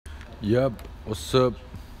Yep, what's up?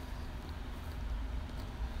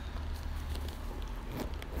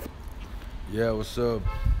 Yeah, what's up?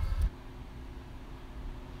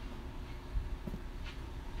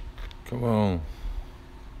 Come on.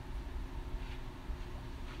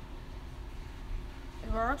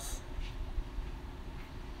 It works?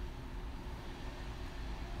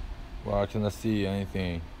 Why can't I see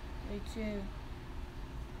anything? Me too.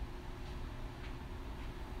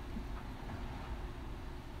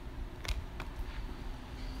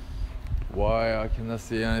 Why I cannot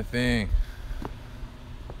see anything?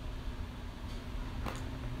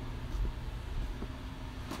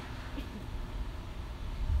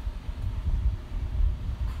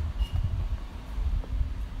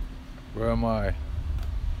 Where am I?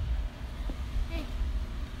 Hey.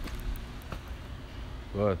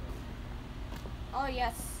 What? Oh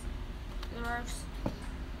yes, it works.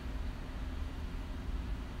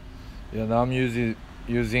 Yeah, now I'm using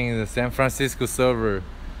the San Francisco server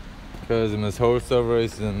because my whole server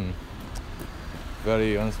is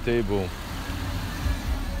very unstable.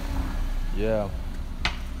 Yeah.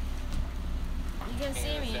 You can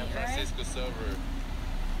see me, San right? Francisco server.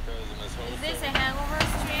 Is this a hangover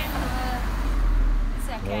stream? It's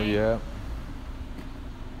okay. Oh yeah.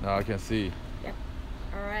 Now I can see. Yep.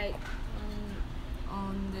 All right.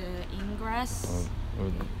 On the ingress.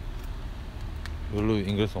 별로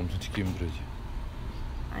인그레스 엄청 찍기 힘들지.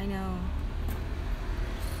 I know.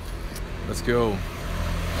 Let's go.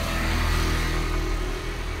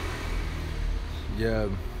 Yeah.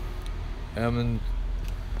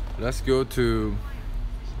 Let's go to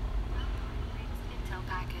Intel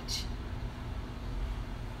package.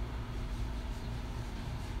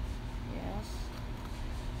 Yes.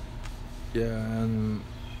 yeah, and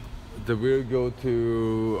we'll go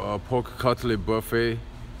to pork cutlet buffet.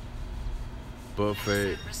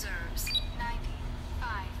 Reserves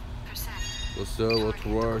 95%. What's up? What's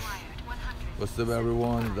rush? What's up,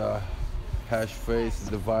 everyone? The hash face,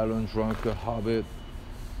 the violent drunk hobbit.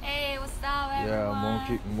 Hey, what's up, everyone?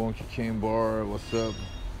 Yeah, monkey king bar. What's up?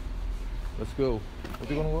 Let's go. Where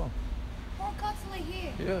you gonna go? More cutlet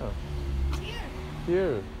here. Yeah. Here.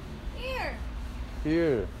 Here. Here.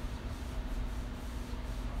 Here.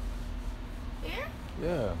 Here?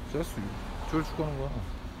 Yeah. Just 저기 가는 거야.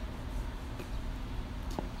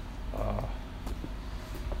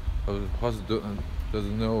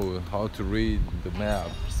 Doesn't know how to read the map.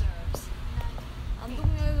 Reserves.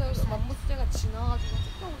 안동역에서 맘모스가 지나가지고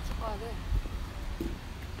쭉 가야 돼.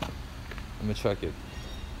 Let me check it.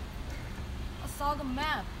 I saw the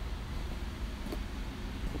map.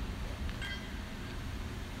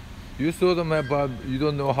 You saw the map, but you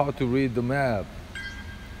don't know how to read the map.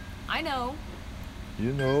 I know.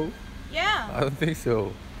 You know? Yeah. I don't think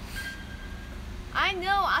so. I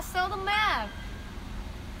know. I saw the map.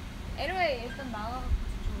 Anyway, 일단 나가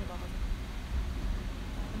저쪽으로 나가자.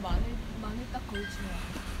 마늘 딱 걸지 마.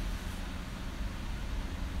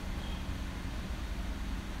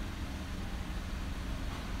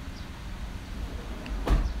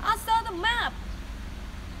 I saw the map.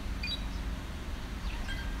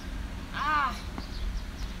 아.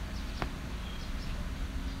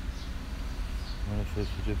 제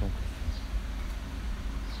주제도.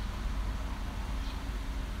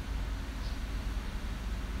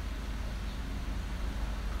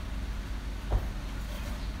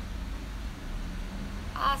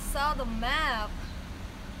 I saw the map.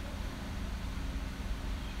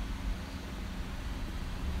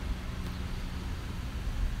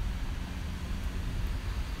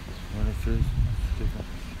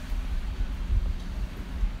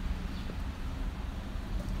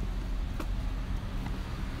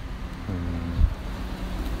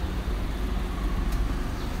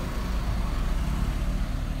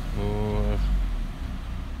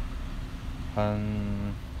 한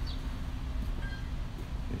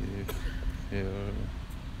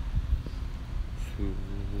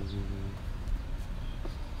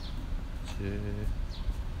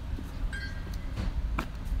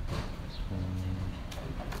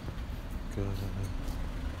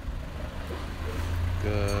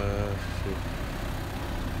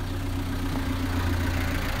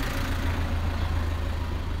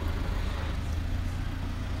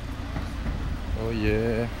Oh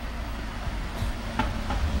yeah.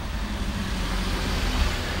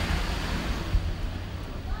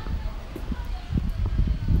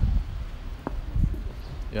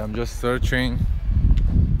 Yeah, I'm just searching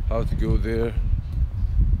how to go there.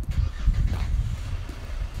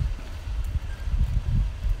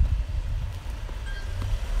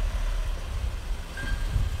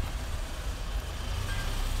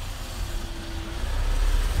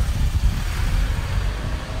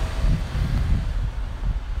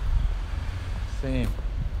 Same.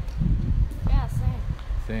 Yeah, same.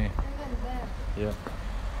 Same. Even there. Yeah.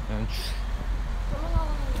 And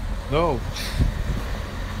no.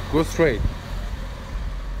 Go straight.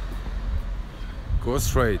 Go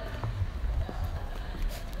straight.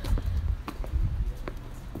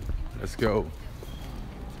 Let's go.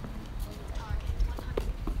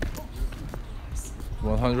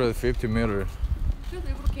 150 meter.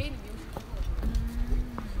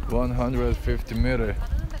 150 meter.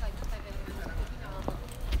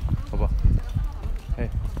 봐봐. Hey,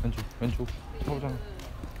 왼쪽. 가보자.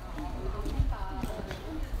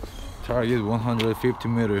 Target 150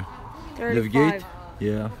 meter. 35. Navigate?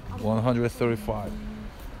 Yeah, 135.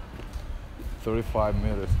 35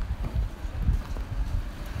 meters.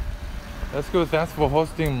 Let's go. Thanks for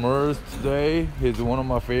hosting Merce today. He's one of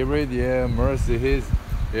my favorite. Yeah, Merce, he's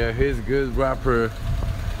a good rapper.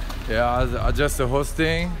 Yeah, I just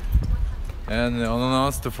hosting and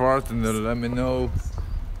unannounced the part and let me know.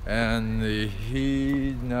 And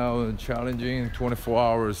he now challenging 24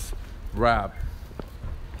 hours rap.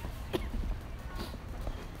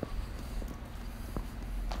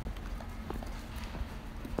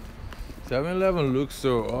 (7-Eleven) looks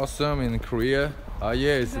so awesome in Korea.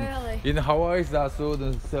 Yes, Really? in Hawaii I saw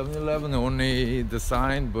the 7-Eleven only the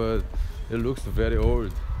sign, but it looks very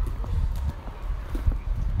old.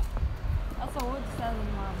 That's a wood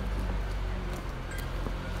 7-Eleven.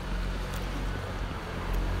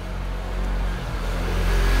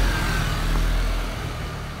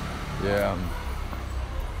 Yeah.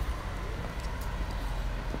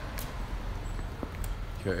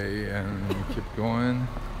 Okay, and keep going.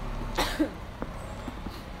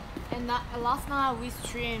 And last night we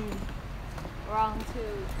streamed around 2.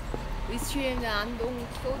 We streamed the Andong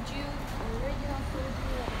soju, original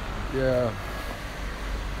soju. Yeah.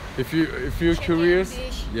 If you're Chicken curious,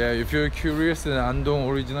 dish. yeah, if you're curious, the Andong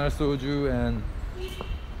original soju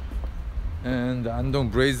and the Andong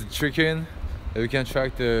braised chicken, you can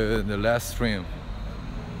check the last stream.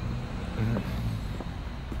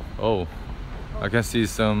 Oh, I can see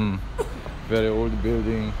some very old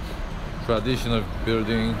building, traditional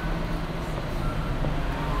building.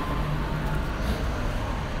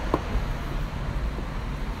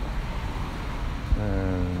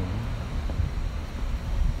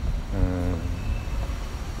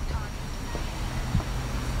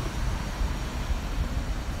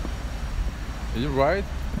 Is it right?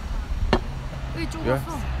 왜 Yeah.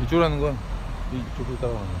 좁았어? 이쪽으로 건 이쪽으로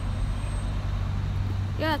따라가는 거.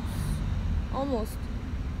 Yeah, almost.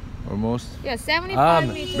 Almost. Yeah, 75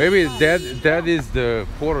 meters. Maybe high. that is the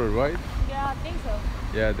porter, right? Yeah, I think so.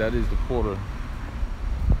 Yeah, that is the porter.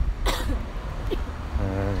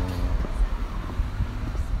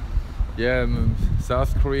 Yeah,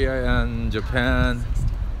 South Korea and Japan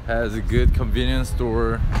has a good convenience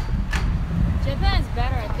store. Japan's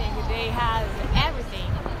better, I think. They have everything.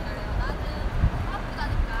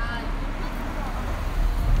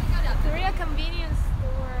 Korea convenience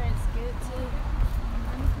store is good too.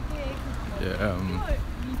 Yeah,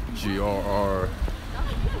 GRR.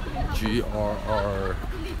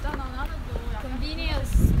 Convenience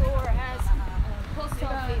store has post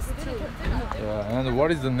office too. Yeah, and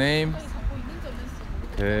what is the name?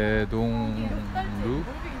 대동루?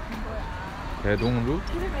 대동루?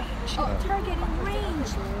 Target range.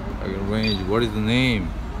 Range. What is the name?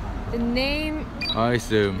 The name. It's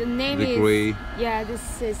The name the is. gray. Yeah,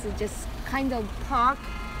 this is just kind of park.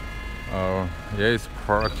 Yeah, it's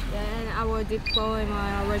park. Then I will deploy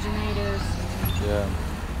my originators. Yeah.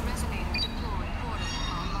 Resonator deployed. Portal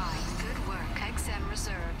online. Good work. XM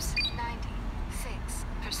reserves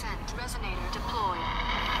 96%. Resonator deployed.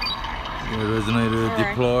 Yeah, resonator Alright.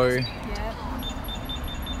 deploy. Yep.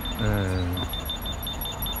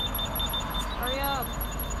 Hurry up.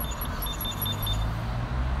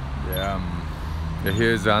 Yeah.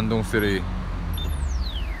 Here's Andong City.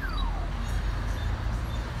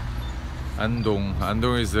 Andong.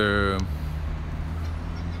 Andong is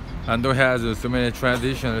Andong has so many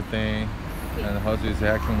traditional things, and Heosu is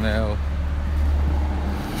acting now.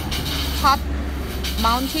 Hot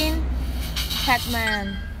mountain,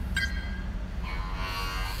 Pac-Man.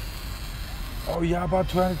 Oh, Yaba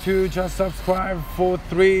 22 just subscribed for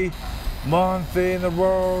 3 months in a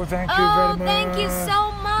row. Thank you very much. Thank you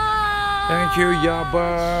so much. Thank you,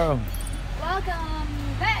 Yaba. Welcome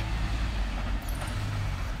back.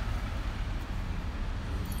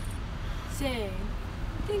 Say,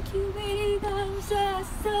 thank you, very much.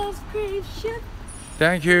 Subscription.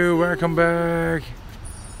 Thank you. Welcome back.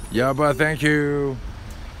 Yaba, thank you.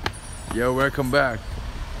 Yeah, welcome back.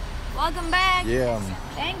 Welcome back. Yeah.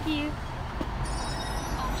 Thank you.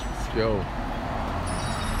 Go.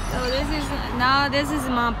 So this is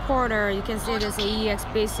my porter. You can see this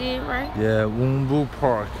EXBC, right? Yeah, Wumbu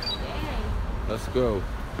Park. Let's go.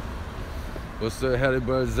 What's up,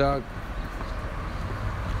 Halliburton Zach?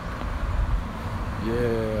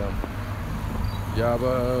 Yeah.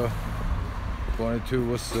 Yaba 22,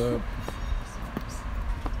 what's up?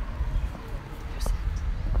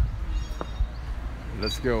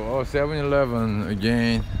 Let's go. Oh, 7-Eleven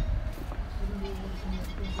again.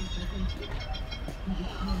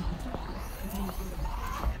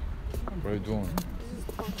 What are you doing?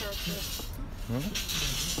 Huh?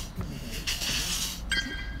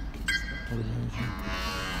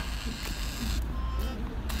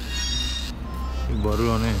 이거 말을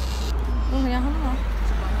안 해. 그냥 하는 거야.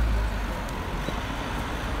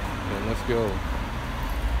 Yeah, let's go.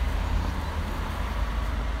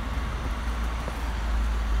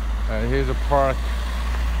 And here's a park.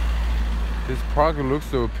 This park looks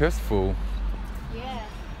so peaceful. Yeah.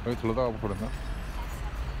 여기 들어다가 버렸나?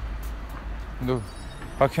 No.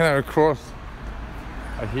 How can I cross?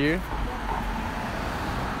 I hear. So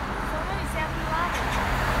many 7-Eleven.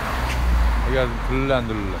 여기가 들래 안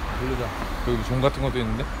들래? 들르자. 여기 종 같은 것도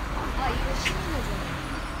있는데? 아 이거 시민이죠.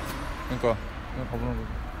 그러니까 그냥 가보는 거지.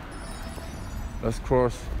 Let's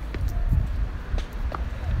cross.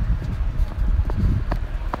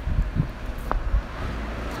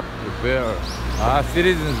 The bear. Ah,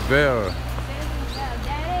 Citizens Bear. Yeah,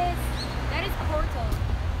 that is Porto.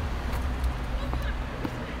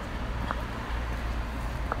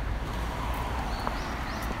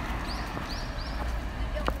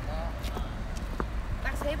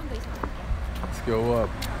 딱 세 번 더 이상. Let's go up.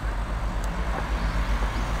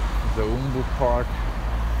 The Umbu Park.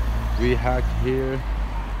 We hike here.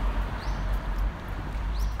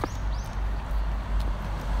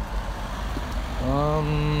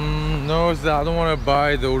 No, I don't want to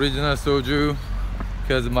buy the original soju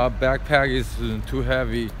because my backpack is too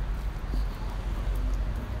heavy.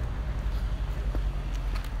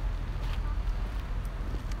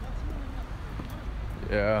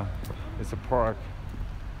 Yeah, it's a park.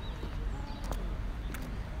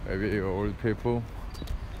 Maybe old people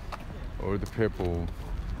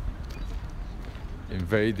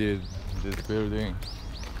invaded this building.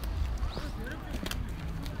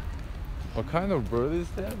 What kind of bird is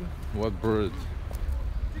that? What bird?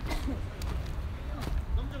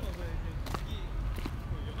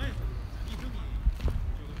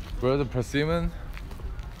 Bird of persimmon?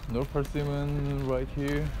 No persimmon right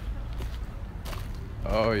here.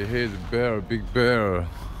 Oh, here's a bear, a big bear.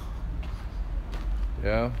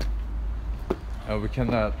 Yeah. And we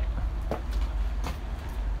cannot.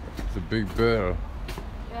 It's a big bear.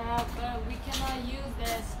 Yeah, but we cannot use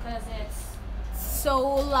this because it's so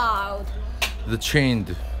loud. The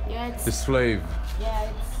chained. Yeah, The slave. yeah,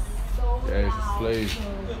 it's so Yeah, it's a loud. slave. So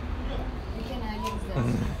we cannot use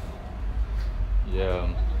this. Yeah.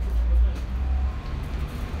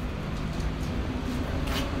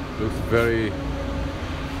 Looks very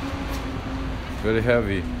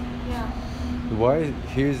heavy. Yeah. Why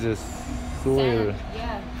here's this soil? Sand.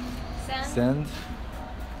 Yeah. Sand. Sand?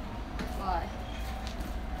 Why?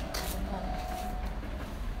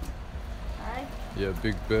 Alright. Yeah,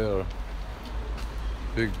 big bear.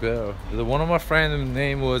 Big bear. One of my friends'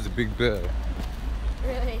 name was Big Bear.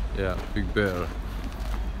 Really? Yeah, Big Bear.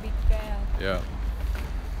 Big bear. Yeah.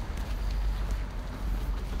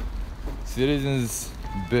 Citizens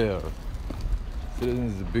Bear.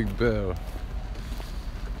 Citizens Big Bear.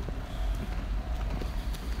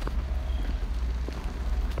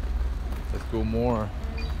 Let's go more.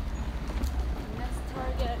 Next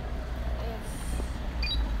target is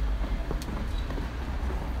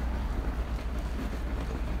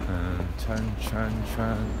찬찬찬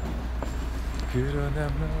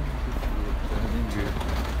그러나면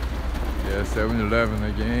Yeah, 7-Eleven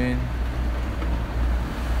again.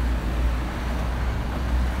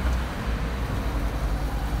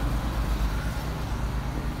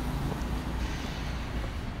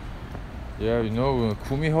 Yeah, you know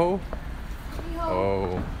Kumiho?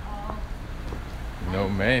 Oh, you know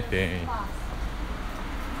many things.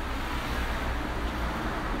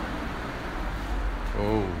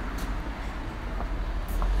 Oh.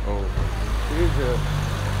 Oh.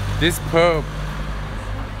 Here's this pub.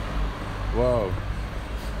 Wow.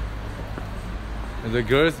 And the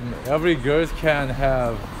girls, every girls can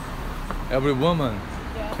have, every woman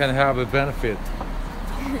can have a benefit.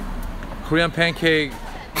 Korean pancake,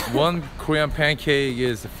 one Korean pancake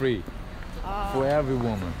is free for every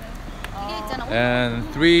woman. And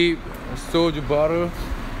 3 soju bottle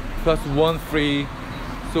plus 1 free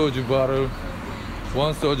soju bottle,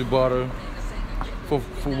 1 soju bottle for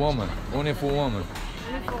woman, only for woman.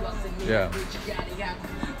 Yeah.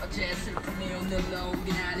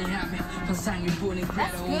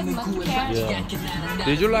 That's good, muscat. Yeah.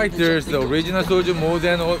 Did you like there's the original soju more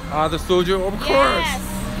than other soju? Of course. Yes.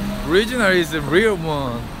 Original is the real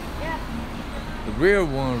one. Yeah. The real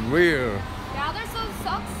one, real. The other soda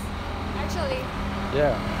sucks. Actually,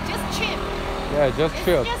 Yeah. just cheap. Yeah, just It's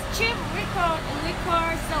chill. just cheap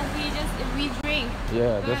liquor, so we drink.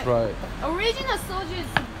 Yeah, that's But right. Original soju is,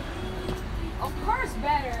 of course,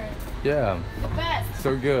 better. Yeah, The best.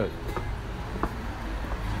 so good.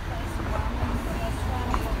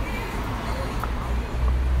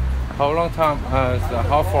 How long time? How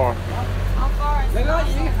far? How far is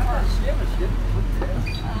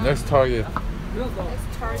Next target.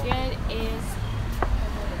 Next target is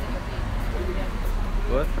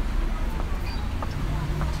What?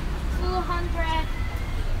 200,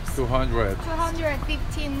 200.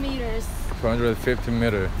 215 meters. 250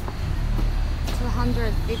 meter.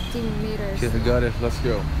 215 meters. Okay, got it. Let's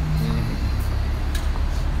go.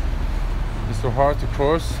 It's so hard to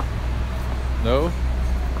cross. No?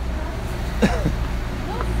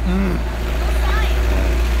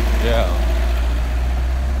 Yeah.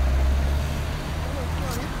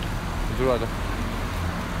 이쪽으로 가자.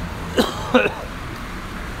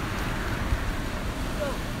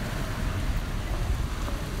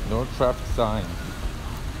 No traffic sign.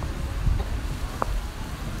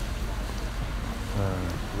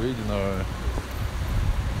 Regional.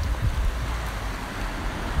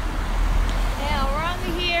 Yeah, around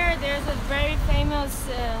here there's a very famous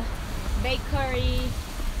bakery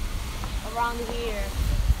around here.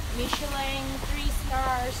 Michelin 3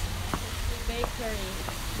 stars bakery.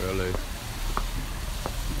 Really?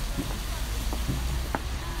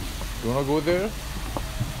 You wanna go there?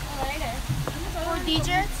 Later. For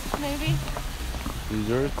desserts, maybe.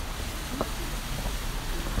 Dessert?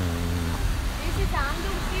 This is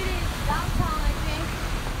Andong City downtown, I think.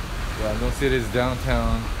 Yeah, no city's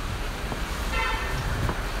downtown.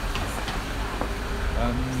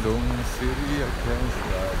 Andong City, I can't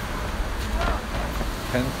stop.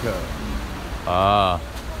 Penka. Ah,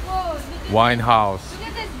 Whoa, look wine house.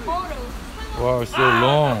 at this photo. Wow, so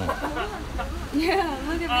long. Yeah,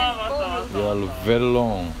 look at this photo. Yeah, very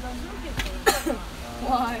long.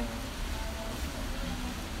 Why?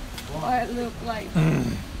 What it look like?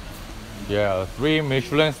 Yeah, 3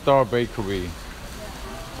 Michelin star bakery.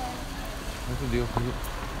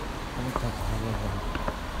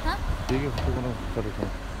 Huh?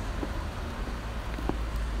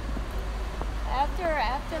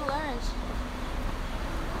 After lunch.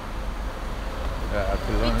 Yeah,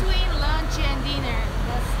 after lunch. Between lunch and dinner.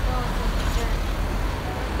 Let's go to dessert.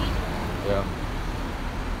 Yeah.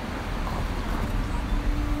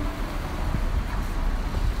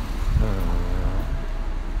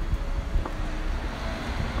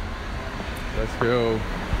 Let's go.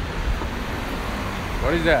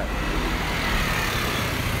 What is that?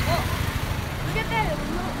 Oh, look at that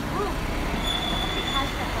roof.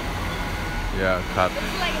 Yeah, cut.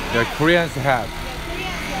 Looks like a The hat. Korean's hat. Yeah,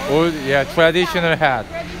 Korean. Old, yeah, traditional hat.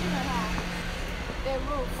 Traditional hat. The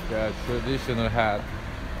roof. Yeah, traditional hat.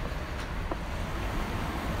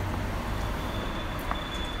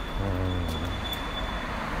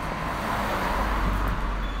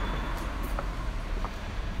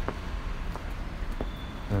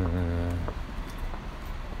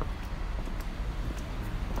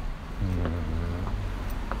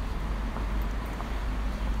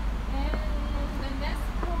 And the next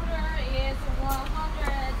quarter is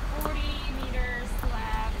 140 meters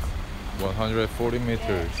left. 140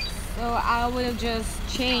 meters. So I would have just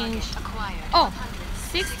changed. Acquired. Oh,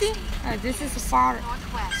 60? This is far.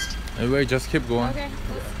 Northwest. Anyway, just keep going. Okay,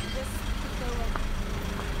 let's just keep going.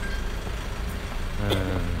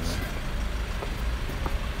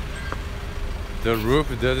 The roof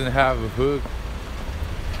doesn't have a hook.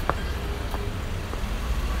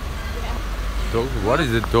 Dog, what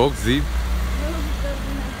is it? Dog zip?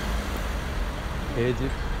 Hey, jeep.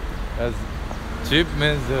 As jeep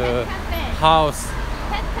means house.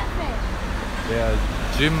 Pet cafe. Yeah,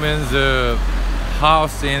 jeep means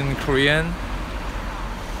house in Korean.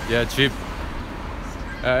 Yeah, jeep.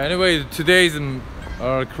 Anyway, today's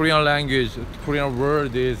Korean language, Korean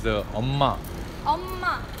word is 엄마.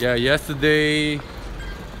 엄마. Yeah, yesterday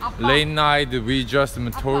아빠. late night we just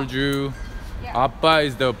told you. Yeah. Appa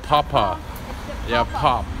is the papa. It's the Yeah, papa.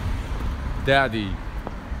 pop. Daddy.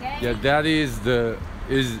 Daddy. Yeah, daddy is the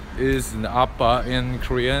is an appa in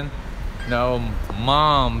Korean. Now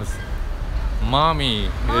mommy is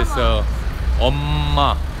엄마.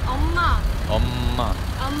 엄마. 엄마. 엄마.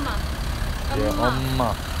 Yeah,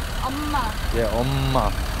 엄마. 엄마. Yeah, 엄마.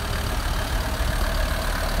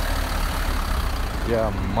 Yeah,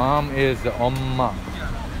 mom is 엄마.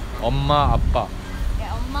 엄마 아빠.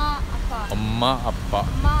 Yeah, 엄마, 아빠. 엄마 아빠.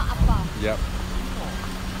 엄마, 아빠. Yep.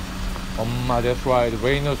 엄마, that's right.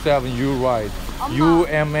 Reno 7, you right. 엄마.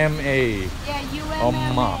 UMMA. Yeah, UMMA.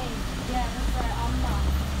 엄마. Yeah, that's right, 엄마.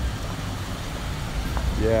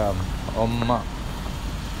 Yeah, 엄마.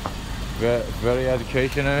 Very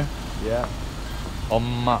educational. Yeah.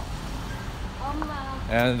 엄마. 엄마.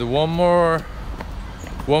 And one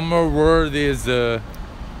more word is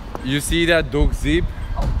you see that dog zip?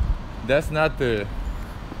 That's not the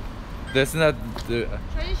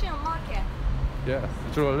Traditional market. yeah.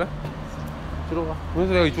 이쪽으로 갈래? 이쪽으로 가.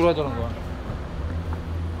 그래서 내가 이쪽으로 하자는 거야.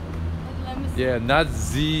 Let me see. Yeah, not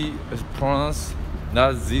Z pronounce,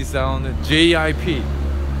 not Z sound. JIP.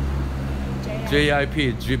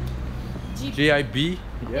 JIP. Jeep. Jeep. JIB.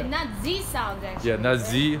 Yeah, not Z sound actually. Yeah, not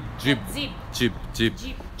Z. Jeep. Zip. Jeep. Jeep.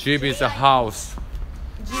 Jeep. Jeep is a J-I-P. house.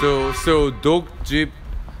 So dog jeep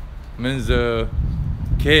means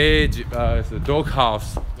cage. It's a dog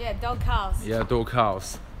house. Yeah, dog house. Yeah, dog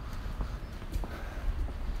house.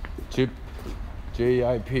 Jeep.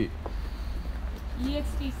 JIP.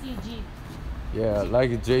 EXBC Jeep. Yeah,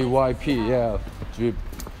 like JYP. Yeah, Jeep.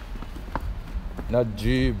 Not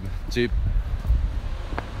Jeep. Jeep.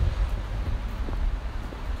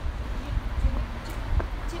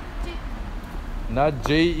 Jeep, Jeep. Not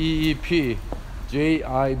JEEP.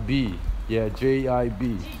 JIB. Yeah,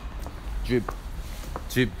 JIB. Jeep.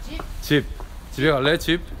 Jeep. Jeep. 집. 집에 갈래?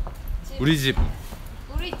 집? 집. 우리 집.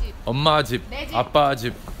 우리 집. 엄마 집. 내 집. 아빠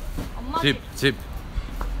집. 엄마 집. 집. 집.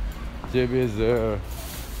 집 is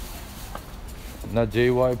not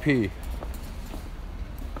JYP.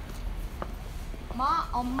 My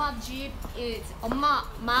엄마 집 is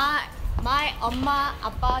my 엄마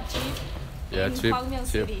아빠 집 Yeah, in 집. Gwangmyeong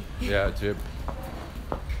집. City. Yeah, 집.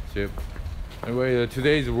 집. Anyway,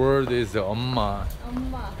 today's word is 엄마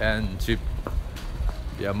엄마. and 집.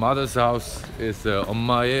 Yeah, mother's house is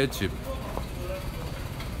엄마의 집.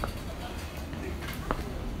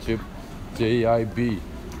 집. JIB.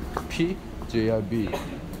 P. JIB.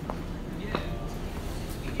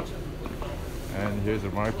 And here's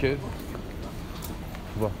the market.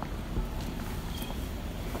 봐봐.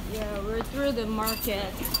 Yeah, we're through the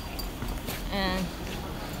market and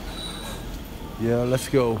Yeah, let's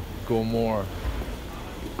go. Go more.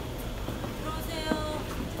 들어오세요.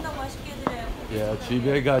 식당 맛있게 드려요. Yeah,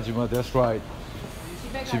 집에 가지마. That's right.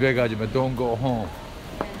 집에 가지마. Don't go home.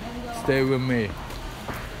 Stay with me.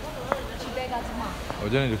 집에 가지 마.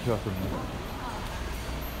 어제는 이렇게 왔었네.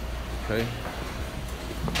 Okay.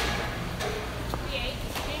 We ate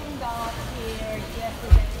string dogs here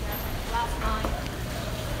yesterday, last night.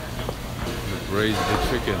 Braise the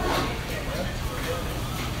chicken.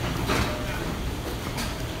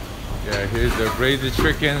 Yeah, here's the braised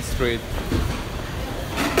chicken straight.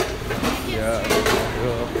 Yeah.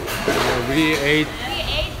 We ate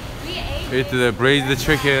We ate the braised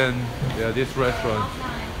chicken. Yeah, this restaurant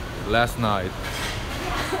last night.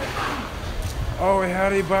 Oh,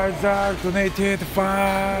 Harry Barzak donated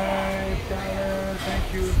 $5.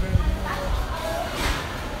 Thank you very much.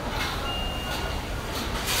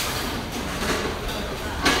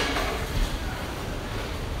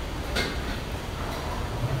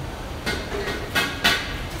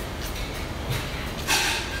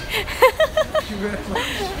 Thank you very much.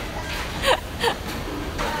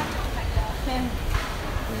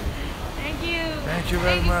 Thank you. Thank you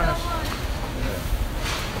very much. So much.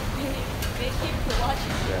 Thank you for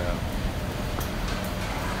watching. Yeah.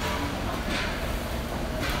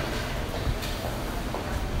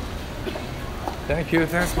 Thank you.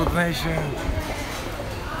 Thanks for the donation.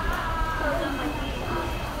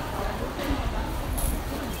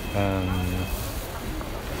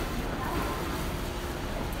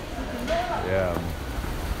 Yeah.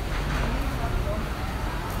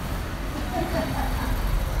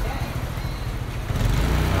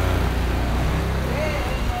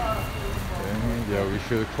 Yeah, we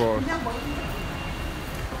should cross.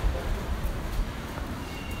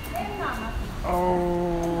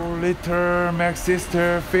 Oh, little Max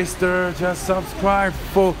sister, Fister, just subscribe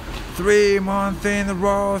for 3 months in a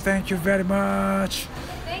row. Thank you very much.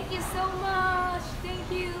 Thank you so much.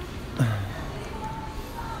 Thank you.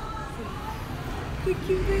 Thank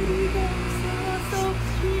you very much for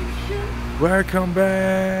subscription. Welcome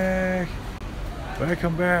back.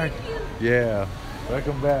 Welcome back. Yeah,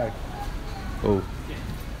 welcome back. Oh,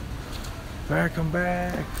 welcome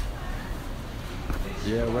back.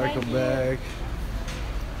 Yeah, welcome Thank you. back.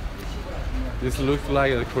 This looks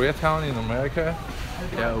like a Koreatown in America.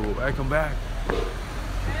 Yeah, welcome back.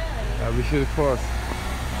 We should cross.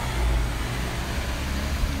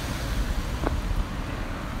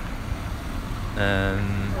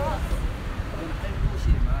 and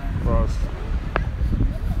cross.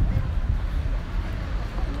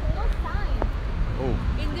 No sign Oh,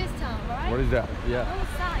 in this town, right? what is that? Yeah. No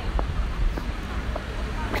sign.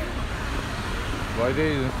 Why there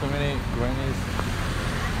is so many grannies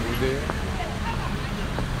over there?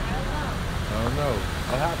 I don't know.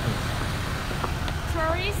 What happened?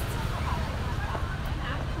 Tourist.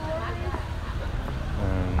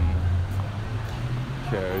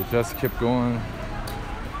 Okay, just keep going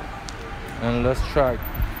and let's track.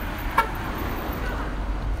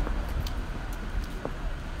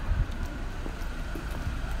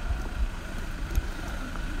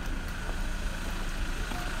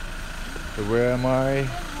 So where am I?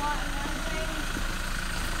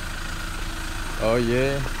 Oh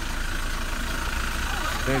yeah, I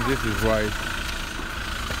think this is right.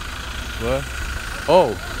 What?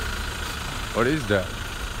 Oh, what is that?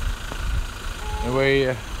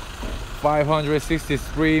 Anyway,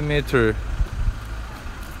 563 meter.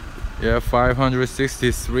 Yeah,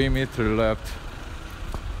 563 meter left.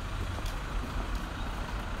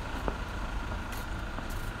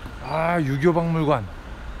 아, 유교 박물관.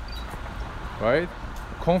 Right?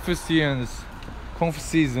 Confucianism.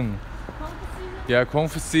 Yeah,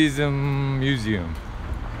 Confucianism Museum.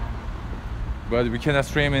 But we cannot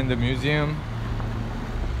stream in the museum.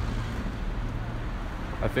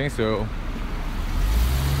 I think so.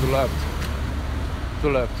 To left. To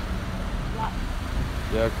left.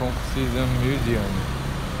 Yeah, Confucianism Museum.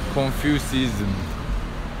 Confucianism.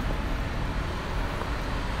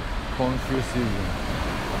 Confucianism.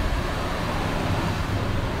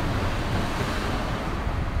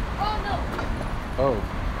 Oh no! Oh,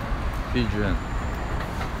 pigeon.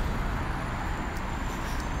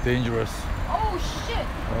 Dangerous. Oh shit!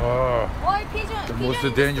 Oh, Why pigeon? the Pigeon most in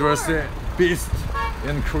the dangerous store. beast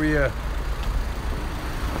in Korea.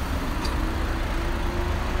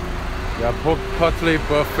 Yeah, pork cutlet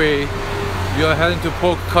buffet. We are heading to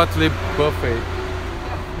pork cutlet buffet.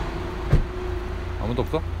 아무도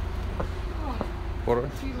없어? Water?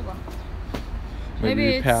 뒤로 가. Maybe Maybe we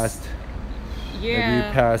it's- passed. Yeah. Maybe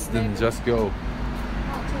we passed and maybe. just go. Oh,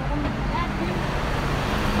 that building.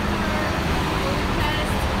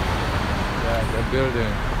 Yeah, that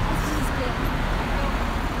building. This is good.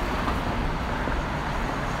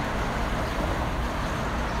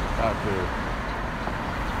 After.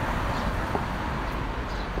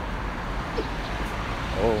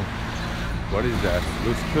 Oh, what is that?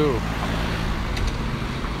 Looks cool.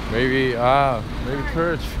 Maybe maybe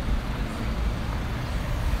church.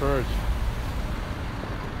 Church.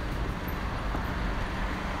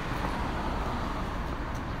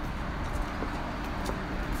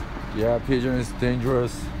 Yeah, pigeon is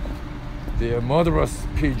dangerous. They are murderous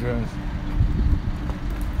pigeons.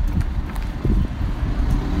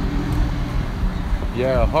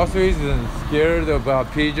 Yeah, Heosu isn't scared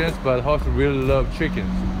about pigeons, but Heosu really love chickens.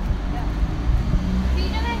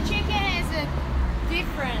 Pigeon and chicken is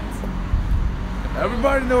different.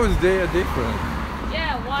 Everybody knows they are different.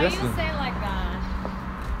 Yeah, why Just you a- say like that?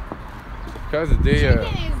 Because they Chicken are. is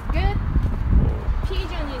good.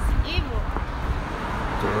 Pigeon is evil.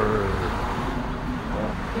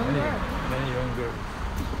 Younger. Many younger.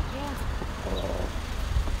 Yeah.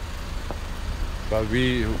 But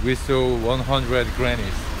we saw 100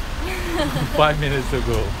 grannies 5 minutes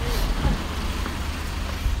ago.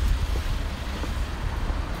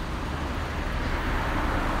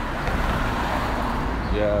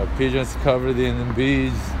 Yeah, pigeons covered in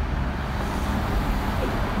bees.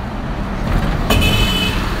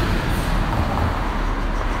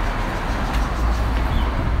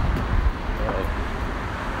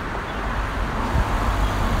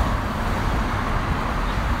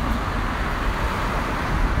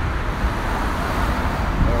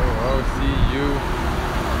 Oh, see you.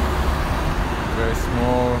 Very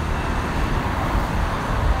small.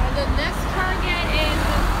 The next target is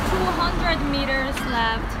 200 meters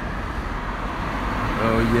left.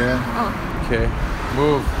 Oh yeah. Oh. Okay,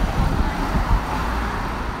 move.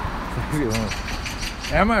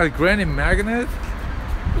 Am I a granny magnet?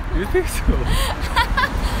 You think so? Granny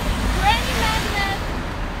magnet.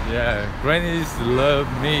 Yeah, grannies love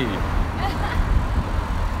me.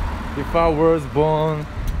 If I was born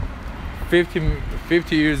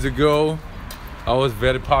 50 years ago, I was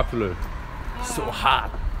very popular. So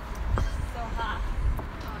hot. So hot.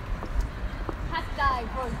 Hot guy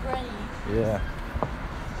for granny. Yeah.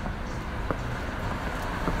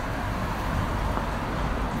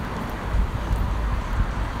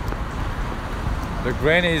 The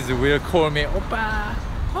grannies will call me Oppa,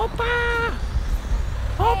 Oppa,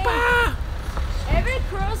 Oppa. Every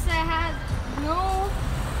cross that has no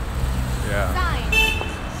Yeah. sign.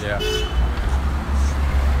 Yeah.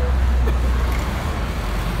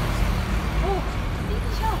 Oh, CD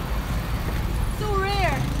shop. So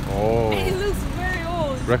rare. Oh. And it looks very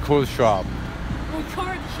old. Record shop.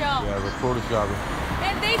 Record shop. Yeah, record shop.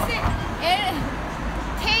 And they say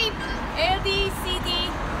tape, LD, CD.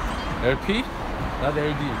 LP? Not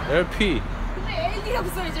LD. LP. 근데 LD라고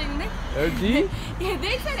써져 있네? LD? Yeah,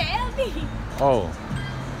 they said LD. Oh.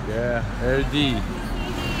 Yeah, LD.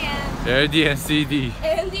 CD and LD and CD.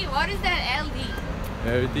 LD. What is that LD?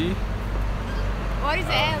 LD? What is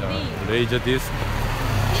LD? Laser disc.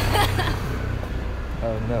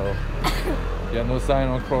 Oh no. Yeah, no sign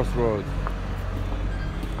on crossroads.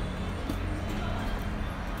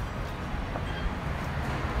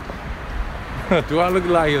 Do I look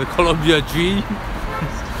like the Columbia G?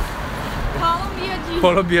 Columbia G.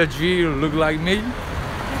 Columbia G look like me?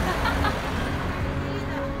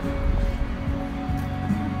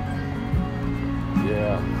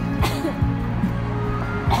 Yeah.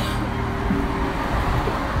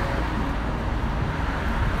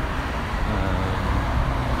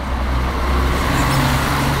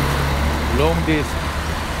 Long disc.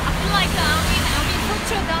 I feel like I'm in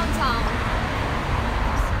Tokyo downtown.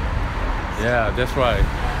 Yeah, that's right.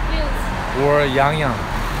 Feels. Or Yangyang.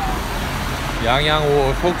 Yangyang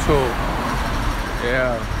or Sokcho.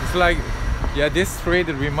 Yeah, it's like, yeah, this street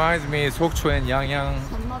reminds me of Sokcho and Yangyang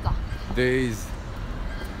건너자. days.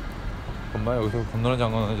 엄마 여기서 건너는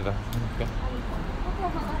장관은 다.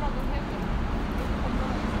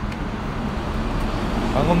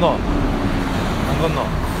 안 건너. 안 건너.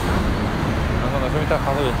 안 건너. 좀 이따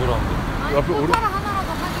가서 왼쪽으로 하면 돼. 옆에 우리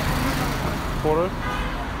하나라도 하지. 볼을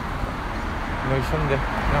여기 쉬는데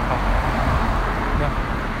그냥 가. 그냥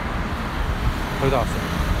거의 다 왔어.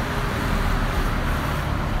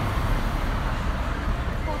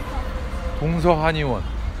 동서한의원.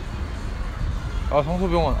 아,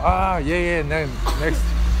 성소병원. 아, 예, next.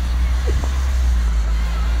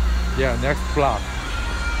 Yeah, next block.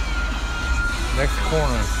 Next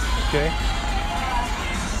corner. Okay.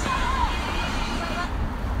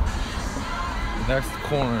 Next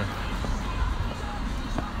corner.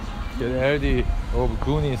 Get LD of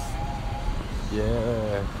Goonies.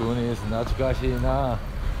 Yeah, Goonies. 나치가시나.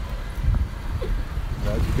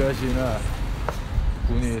 나치가시나.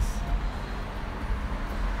 Goonies.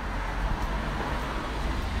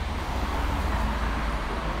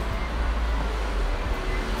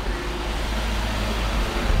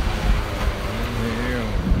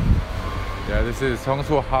 Yeah, this is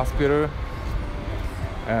Seongso Hospital.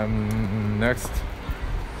 And next,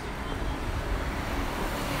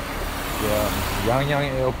 yeah,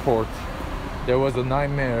 Yangyang Airport. There was a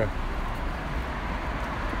nightmare.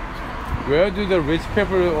 Where do the rich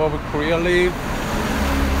people of Korea live?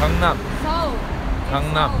 Gangnam. Seoul.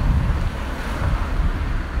 Gangnam.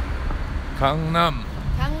 Gangnam.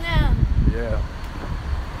 Gangnam. Yeah.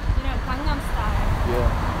 You know, Gangnam style. Yeah.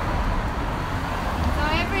 So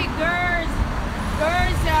every girls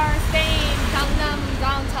are staying in Gangnam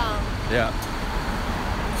downtown. Yeah.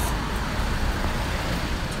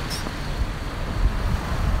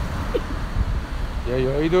 Yeah,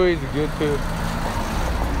 Yeouido is good too.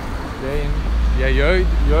 Yeah,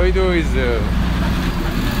 Yeouido is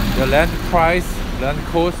the land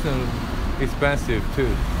cost expensive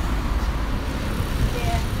too.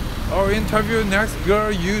 Yeah. Our interview next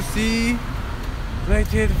girl you see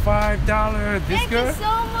rated $5. This Thank girl? you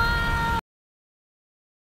so much.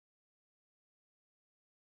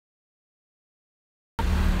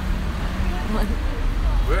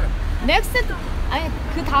 왜? Next, 아니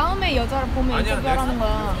그 다음에 여자를 보면 아니야, 인터뷰하라는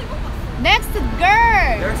거야. Next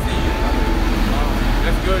girl.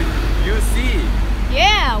 Next girl you see.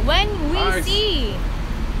 Yeah, when we I see.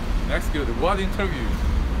 Next girl, what interview?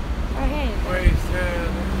 Okay. Wait,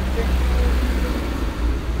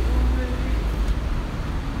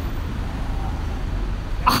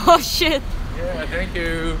 Oh shit. yeah, thank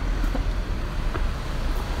you.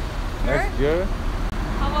 Next girl?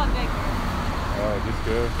 How about that girl? Oh, this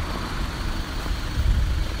girl.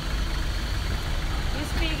 You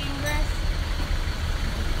speak English?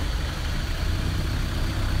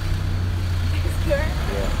 This girl?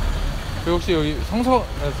 Yeah. 그 혹시 여기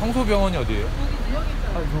성소병원이 어디예요?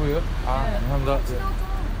 아, 여기요? 아, 감사합니다.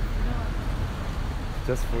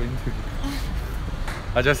 Just for interview.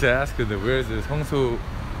 I just asked where's the Seongso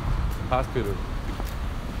Hospital?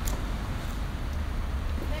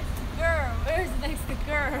 Next girl. Where's the next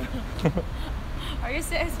girl? Are you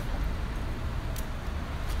serious?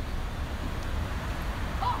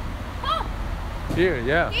 Oh! Here,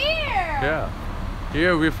 yeah. Here! Yeah.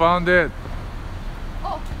 Here we found it.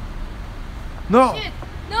 Oh, No! shit.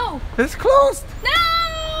 No! It's closed!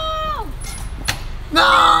 No! No!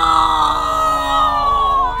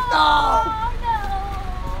 No! Oh, no!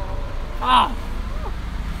 Ah!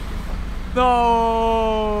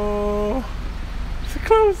 No! It's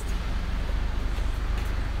closed.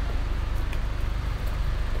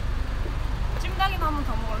 찜닭이나 한 번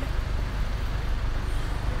더 먹을래?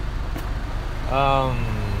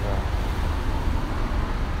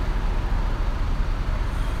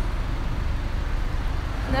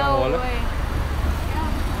 No 먹을래? way.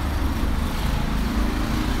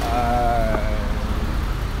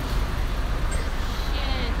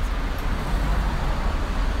 Shit.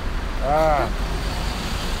 Ah.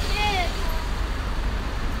 Shit.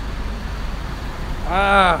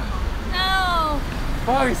 Ah. No.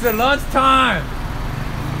 Fuck, it's the lunchtime.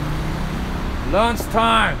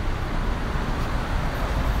 Lunchtime.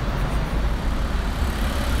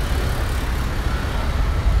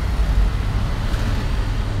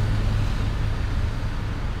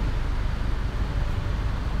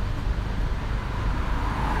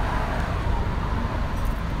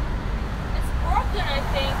 It's broken, I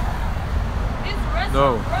think. This restaurant No.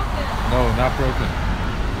 broken. No, not broken.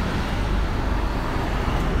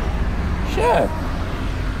 Shit.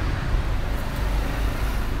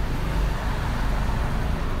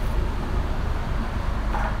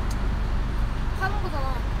 파는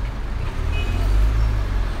거잖아.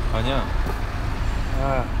 아니야.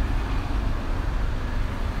 아.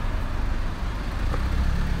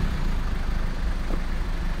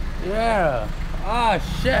 Yeah. Ah,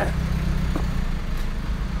 shit.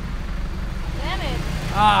 Damn it.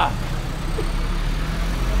 Ah.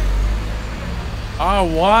 Ah,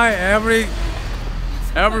 why every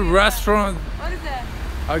restaurant What is that?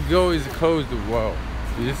 I go is closed? Wow.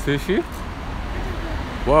 Is this sushi?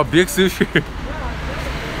 Wow, big sushi.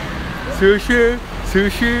 Sushi,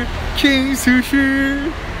 sushi, king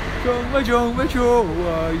sushi. 정말 정말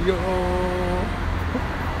좋아요.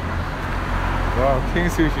 Wow, king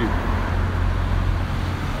sushi.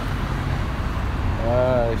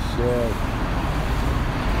 Ah, shit.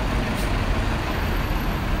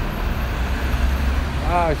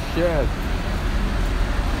 Ah, shit.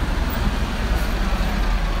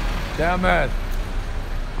 Damn it.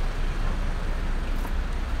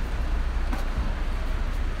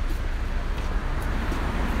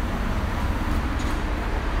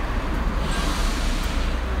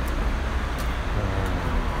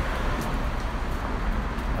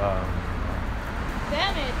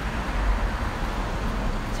 Damn it.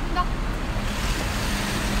 찜닭.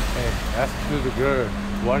 Hey, ask to the girl,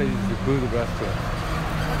 what is the good restaurant?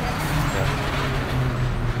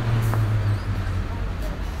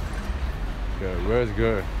 Girl, where's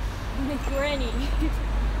girl? My granny.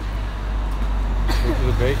 Go to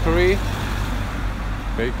the bakery?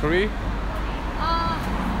 Bakery?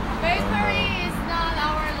 Bakery is not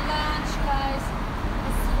our lunch, guys.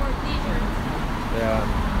 It's for dessert. Yeah.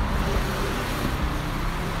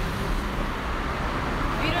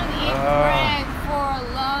 We don't eat bread for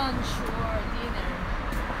lunch or dinner.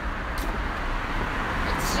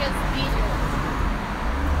 It's just dessert.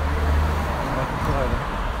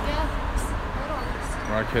 Yeah.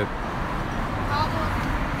 Market. 나도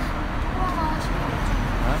우와 맛있겠다.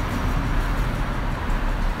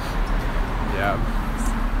 Yeah.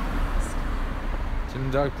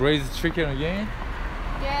 Jimdog braised chicken again?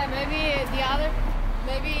 Yeah, maybe the other,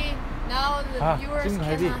 maybe now the viewers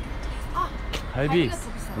찜갈비. cannot. 아, 갈비. 갈비가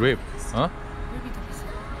더 비싸. Rib. Huh? 립이 더 비싸.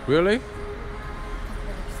 Really?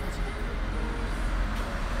 닭보다 비싸지.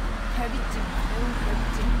 갈비찜, 매운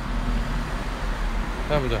갈비찜.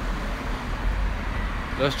 해보자.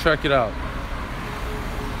 Let's check it out.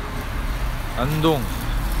 안동.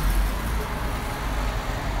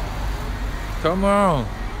 Come on.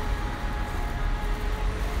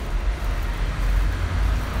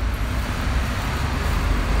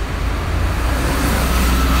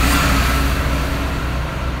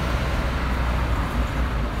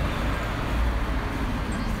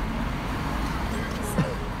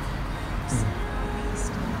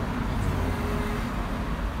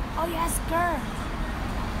 Oh yes, girl.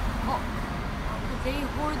 Oh, they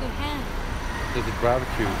hold the hand. There's a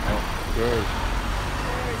barbecue. Oh, girls.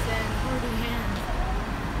 Girls and holding hand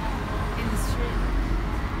in the street.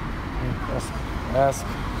 Ask.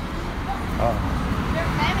 Oh,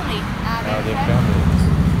 They're family. they're family.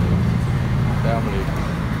 Family.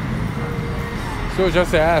 So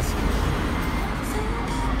just ask.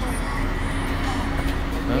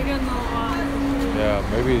 You don't know why. Yeah,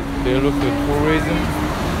 maybe they look for tourism.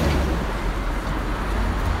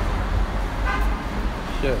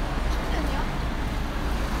 Shit.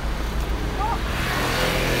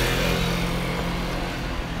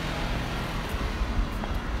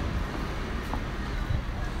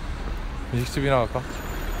 일식집이나 갈까?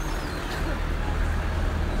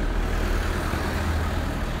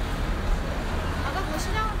 아까 그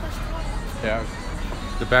시장 다시 들어가. Yeah,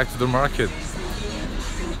 the back to the market.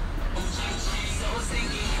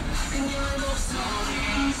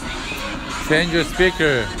 Change your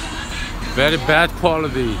speaker. Very bad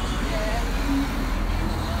quality.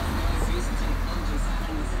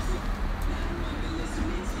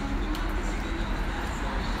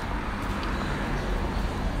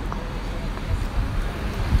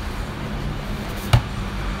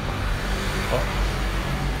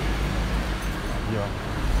 Yeah.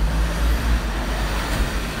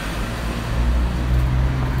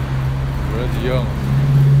 Where's Young?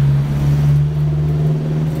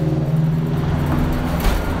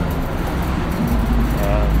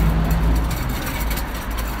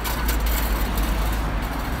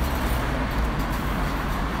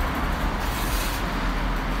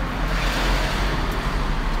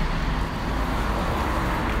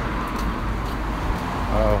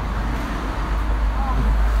 Oh.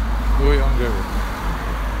 No younger.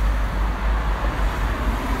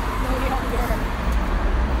 No younger.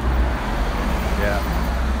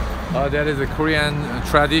 Yeah. Oh, that is a Korean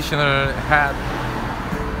traditional hat.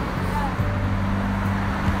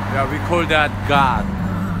 Yeah, we call that gat.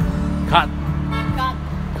 Cut. Got.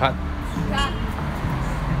 Cut. Got.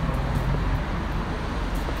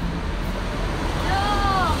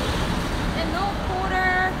 No. And no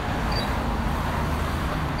porter.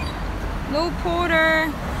 No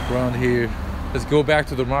porter. Around here. Let's go back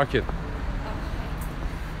to the market.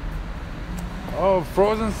 Oh,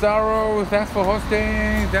 frozen sorrow. Thanks for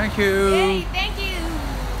hosting. Thank you. Hey, thank you.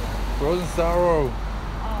 Frozen sorrow.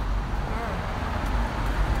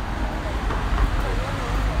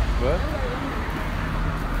 What?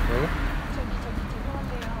 왜? 저기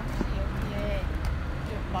죄송한데요. 혹시 여기에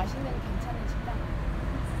좀 맛있는 괜찮은 식당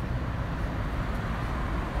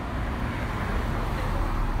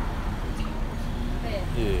네.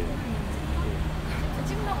 예.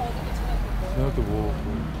 찍는다고 어저께 전화드렸고요. 저녁도 뭐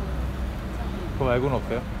그거 말고는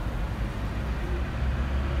없어요?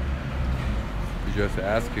 You just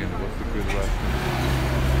asking what's the good restaurant.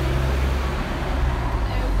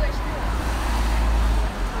 네, 여기가 식당.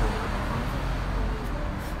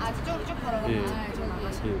 아, 저쪽으로 쭉 걸어가. 예.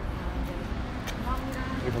 저기. 예. 감사합니다.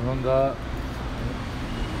 네, 감사합니다.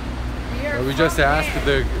 We are We just from asked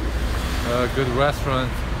there. the good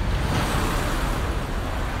restaurant.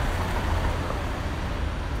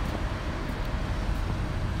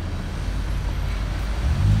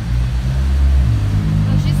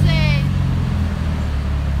 So she said,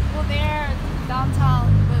 go there downtown,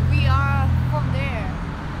 but we are from there.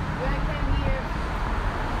 When I came here,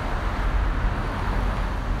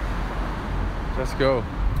 Let's go.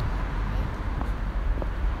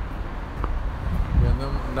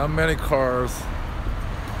 Yeah, not many cars.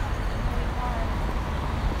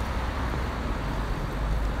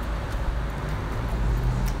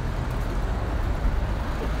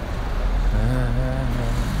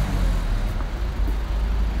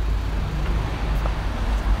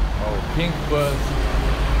 Oh, pink bus.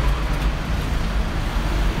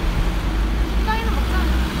 식당에는 먹잖아.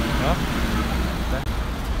 Huh?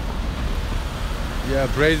 Yeah,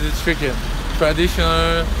 braised chicken.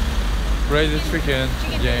 Traditional braised chicken.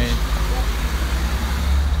 Again.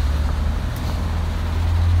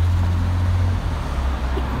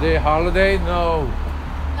 The holiday? No.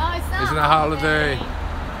 No, it's not. It's not holiday.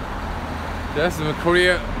 That's in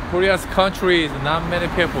Korea's country is not many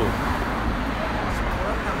people.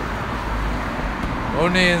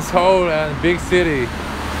 Only in Seoul and big city. It's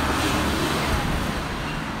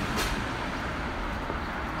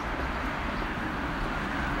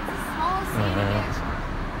a small city, actually.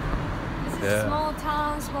 This is Yeah. a small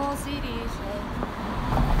town, small city, so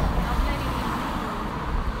not many people.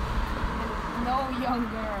 And no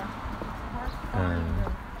younger.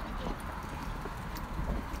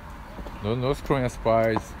 No North Korean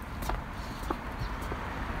spies.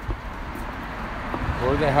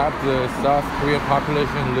 Or they have the South Korean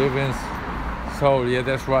population live in Seoul. Yeah,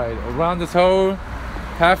 that's right. Around the Seoul,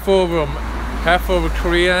 half of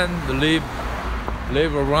Korean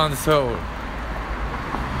live around Seoul.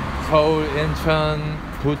 Seoul, Incheon,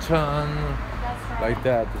 Bucheon, That's right. like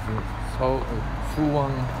that. This is Seoul,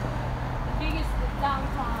 Suwon. The biggest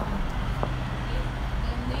downtown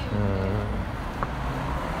in New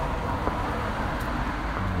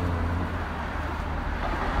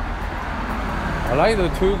I like the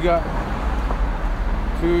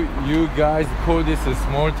you guys call this a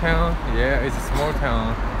small town. Yeah, it's a small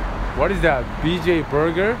town. What is that? BJ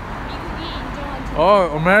Burger? 미국이 인정한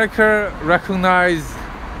Oh, America recognize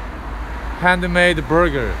handmade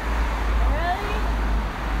burger.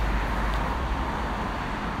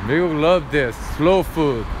 미국 love this slow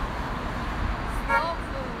food. Slow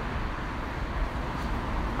food.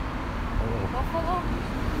 Buffalo.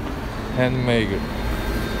 Handmade.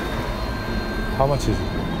 How much is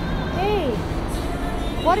it? Hey,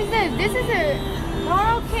 what is this? This is a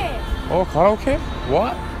karaoke. Oh, karaoke?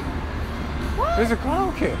 What? What? It's a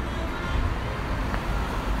karaoke.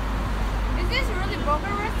 Is this really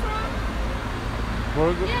burger restaurant?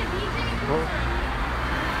 Burger, Yeah, DJ burger.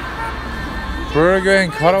 burger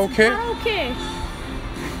and karaoke? Karaoke.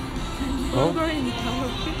 Oh, Burger and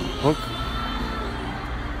karaoke.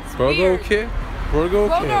 burger weird. okay? Burger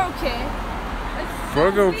okay? Burger okay. It's so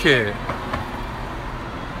Burger weird. okay?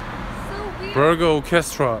 So weird. Burger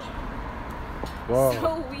orchestra. Wow.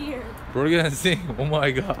 So weird. Burger and sing. Oh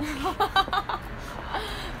my god.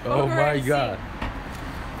 Oh Burger my and god.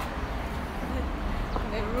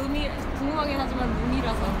 네, 룸이 궁금하긴 하지만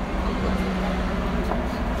룸이라서.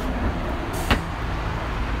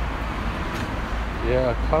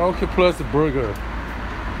 Yeah, karaoke plus burger.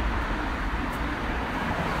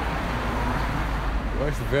 Well,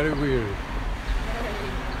 it's very weird.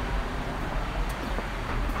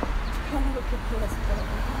 karaoke plus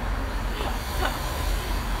burger.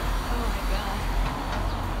 Oh my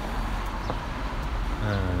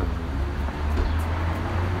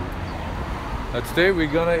god. Today we're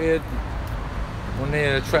gonna eat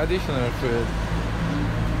only traditional food.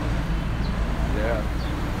 Yeah.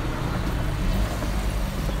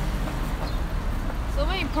 So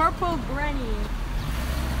many purple granny.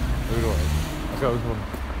 여기로 와야지. 아까 여기서 보면.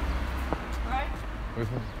 Right?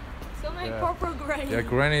 여기서. So many Yeah. purple granny. Yeah,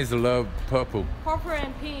 grannies love purple. Purple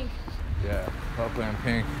and pink. Yeah, purple and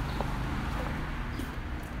pink.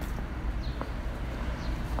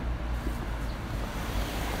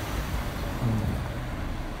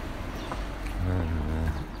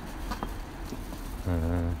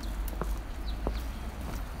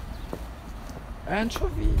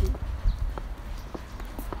 Anchovy.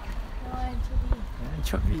 No anchovy.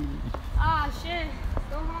 Anchovy. Ah shit.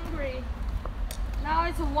 So hungry. Now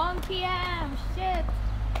it's 1 p.m. Shit.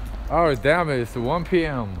 Oh damn it! It's 1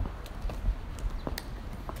 p.m.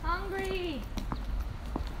 Hungry.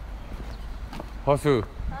 Heosu,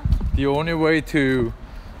 the only way to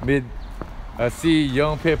meet, see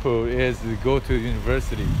young people is to go to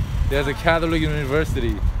university. There's a Catholic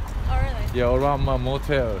university, Oh really? yeah, around my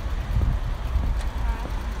motel.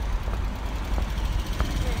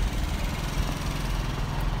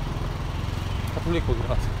 Catholic 거기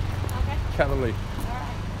나왔어. Okay. Catholic.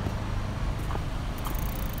 Alright.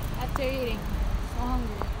 After eating. So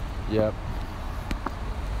hungry. Yep.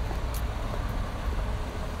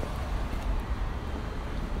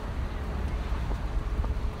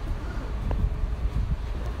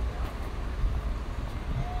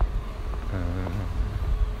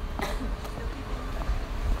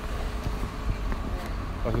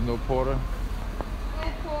 No porter.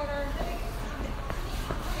 No quarter.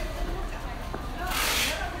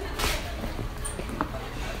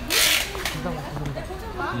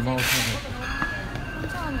 $25,000.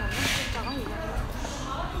 괜찮은 건가? 숫자가 이거.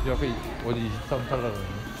 옆에 어디 23달러라는.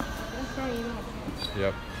 그냥 이거 같아.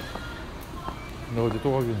 Yep. 너 어제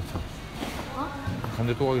또 가기 괜찮아. 어?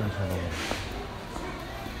 간대 또 가기 괜찮아.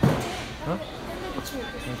 어? 근데 미치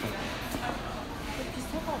못했어.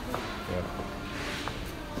 비슷할 것 같아. Yep.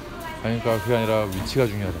 아니 그러니까 그게 아니라 위치가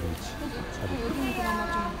중요하다. 위치. 자리. 여기는 그나마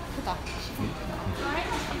좀 크다.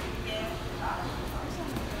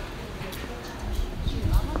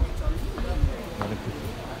 나는 그.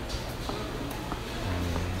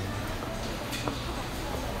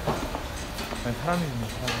 아니 사람이 있네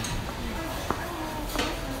사람.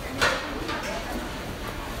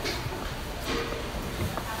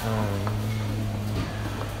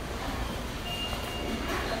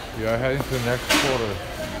 We are heading to the next quarter.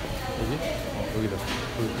 여기? 여기다.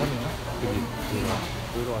 여기 편이나?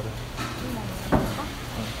 여기로 가자.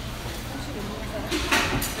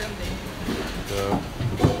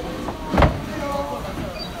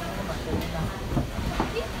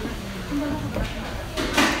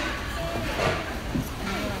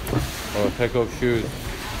 Oh, take off shoes.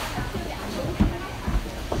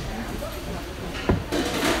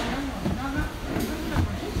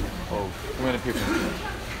 Oh, too many people.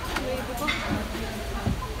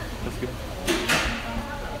 Let's go.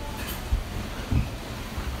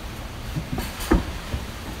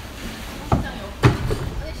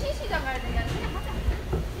 시시장 가야 되냐? 그냥 가자.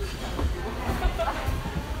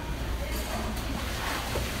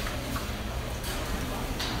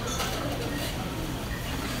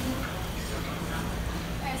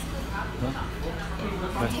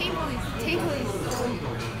 Table is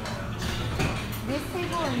this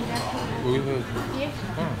table and that table. 저기서 해야지. 예?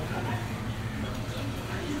 응.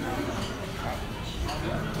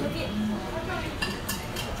 여기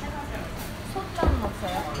소점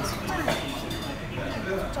없어요?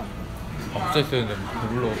 소점. 앞자 있어야 되는데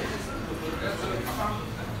배불러.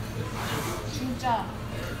 진짜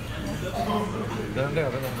내가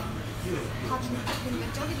다 진짜. 근데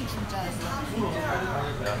저기도 진짜였어.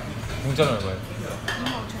 공짜는 얼마야?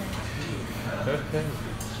 25,000원. 그래?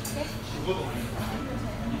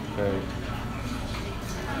 그래.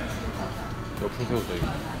 옆으로 세우자 이거.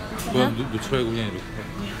 그건 놓지 말고 그냥 이렇게.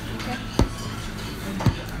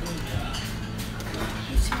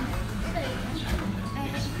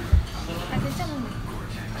 아 괜찮은데.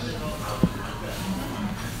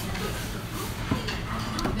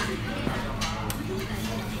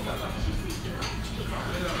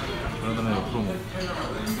 그러면 옆으로 먹어.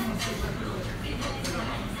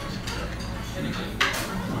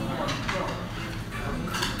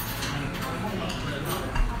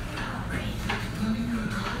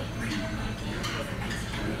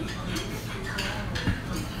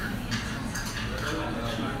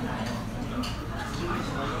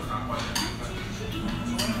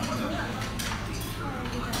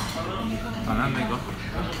 안 한다 이거?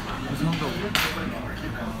 무슨 한다고?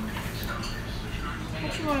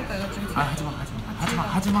 혹시 모르니까 이거 좀. 아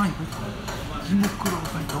하지마 이거 이목 끌어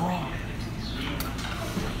빨리 넣어.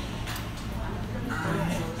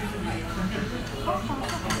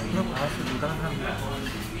 그럼 알았어 너 다른 사람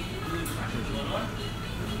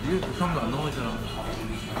이게 부산도 안 넘어지잖아.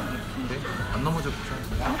 네? 안 넘어져 부산.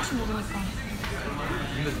 혹시 모르니까.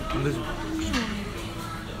 근데 혹시 모르니까.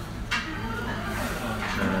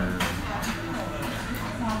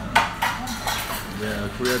 Yeah,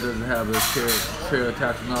 Korea doesn't have a chair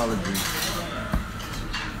technology.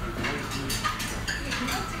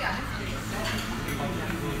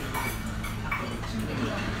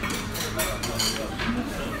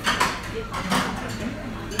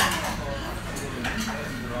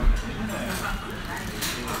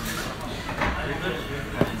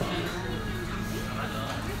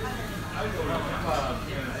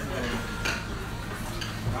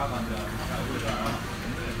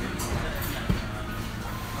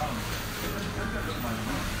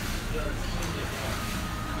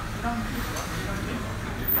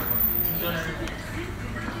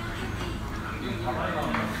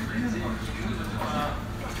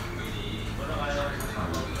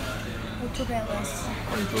 어떻게 알았어?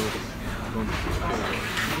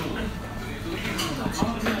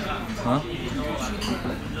 어?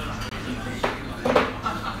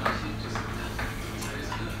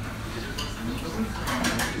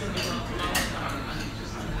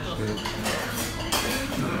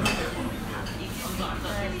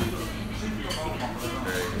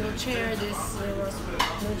 No chair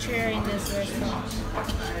no chair in this restaurant.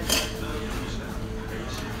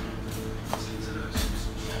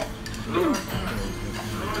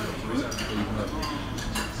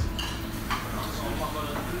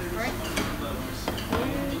 Right?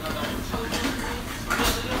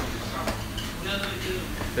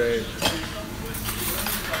 Okay.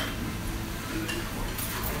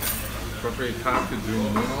 Perfect time to do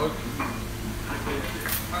moonwalk.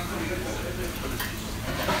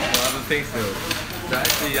 Well, other things though. So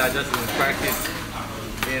actually, I just practiced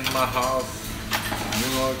in my house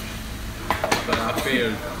moonwalk, but I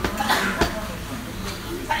failed.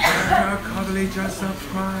 Cuddly just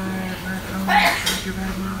subscribe. Thank you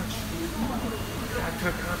very much.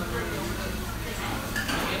 Dr. Cuddly.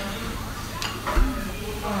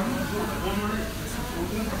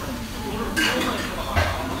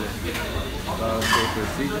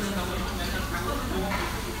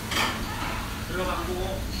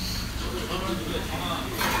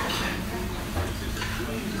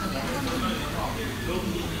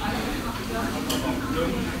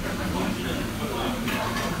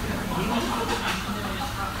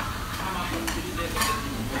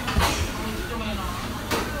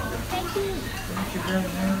 Thank you very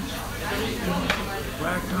much.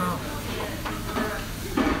 Welcome.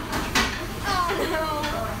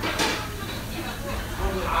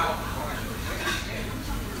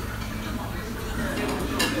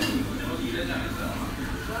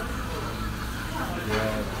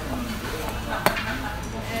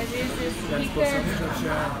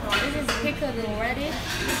 This is pickled already.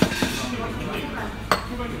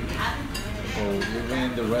 Oh, even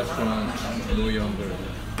in the restaurant, no younger.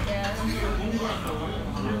 Yeah.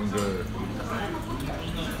 Younger.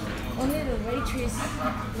 Only the waitress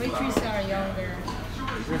are younger.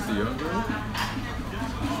 Is this younger?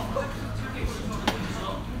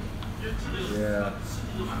 Yeah.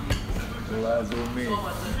 Well, that's with me.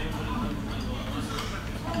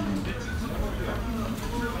 Yeah.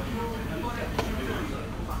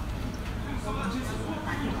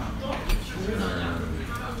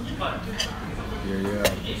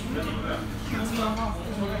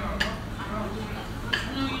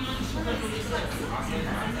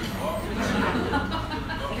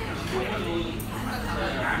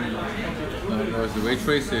 No, the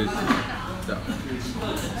waitress is.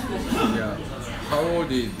 Yeah. How old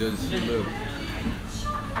does he look?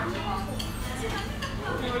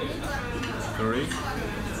 30?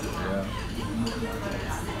 Yeah.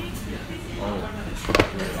 Oh.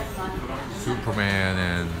 Superman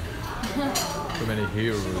and so many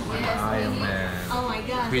heroes. Iron Man. Oh my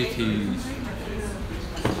god. Pretty.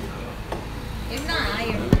 It's not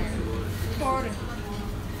Iron Man. Thor.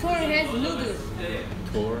 Thor has noodles.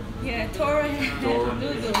 Thor? Yeah, Thor has Thor.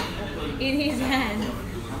 noodles in his hand.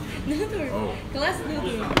 Noodle. Oh. Glass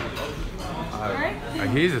noodle. Right?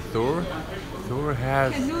 He's a Thor. Thor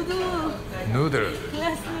has Noodle. noodle.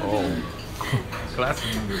 Glass noodle. Oh. Class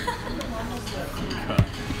noodle.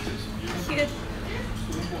 Cute.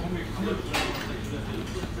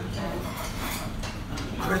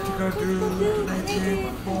 Critical dude,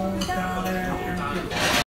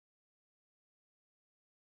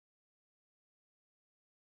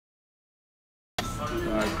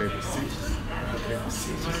 Alright, paper, scissors.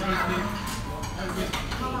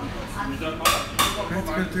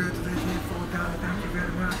 Critical dude, $4. Thank you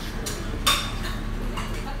very much.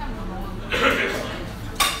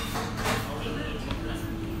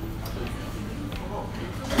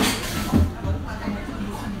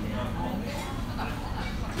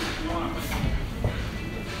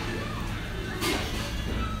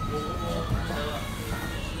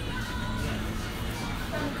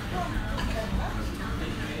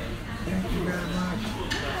 Thank you very much.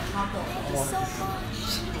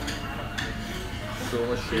 So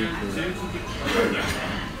much food.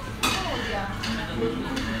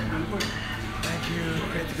 Thank you,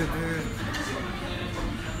 critical dude.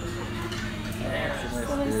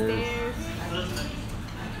 So many stairs.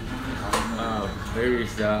 Where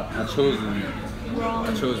is that? I chose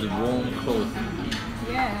the wrong clothes.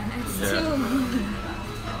 Yeah, it's Yeah. too.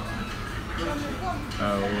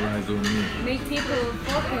 All eyes on me. Make people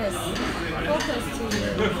focus to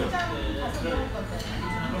you.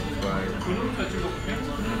 Right.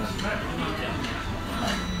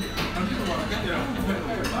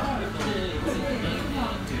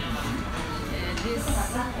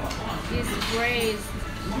 This braised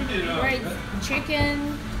chicken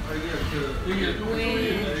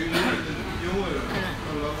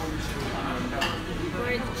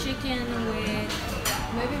with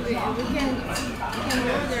maybe we can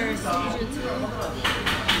order soju too.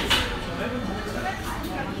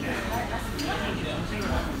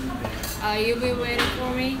 You'll be waiting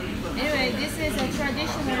for me. Anyway, this is a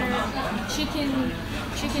traditional chicken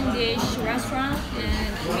dish restaurant,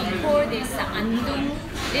 and we call this Andong.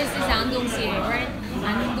 This is Andong city, right?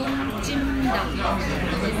 Andong Jimdam.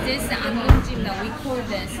 This Andong Jimdam. We call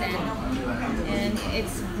this, and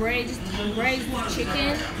it's braised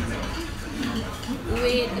chicken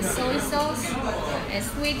with soy sauce,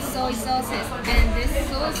 sweet soy sauces, and this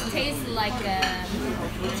sauce tastes like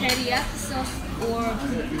teriyaki sauce or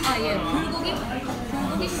bulgogi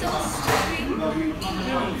sauce,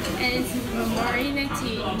 and it's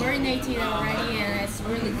marinated already, and it's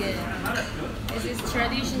really good. This is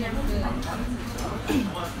traditional food.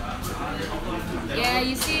 Yeah,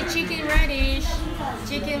 you see chicken radish,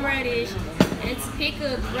 it's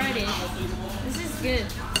pickled radish. This is good,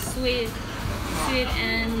 sweet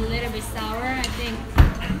and a little bit sour. I think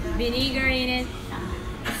vinegar in it.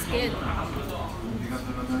 It's good.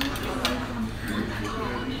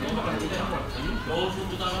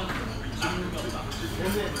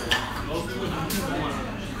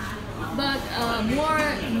 But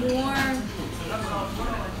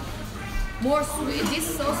more sweet. This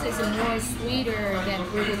sauce is more sweeter than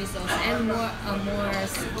bulgogi sauce, and more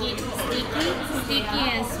sticky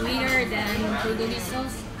and sweeter than bulgogi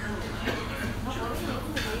sauce.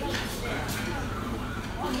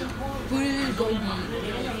 Bulgogi.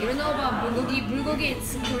 You don't know about bulgogi? Bulgogi,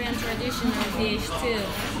 it's Korean traditional dish too,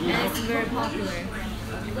 and it's very popular.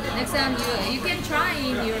 Next time you can try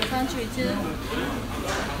in your country too.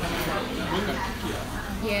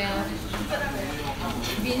 Yeah.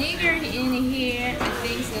 Vinegar in here, I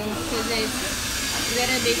think so, because it's a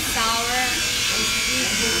little bit sour and sweet.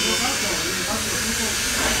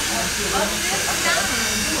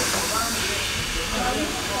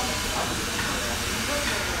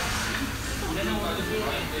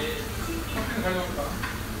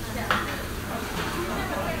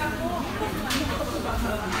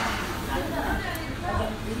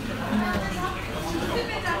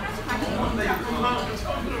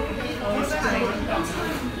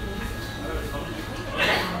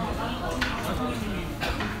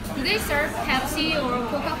 Do they serve Pepsi or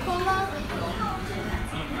Coca-Cola?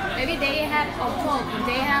 Maybe they have a Coke.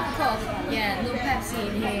 They have Coke. Yeah, no Pepsi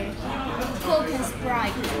in here. Coke and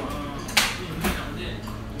Sprite.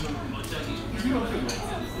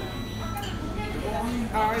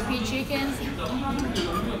 RP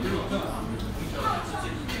chickens.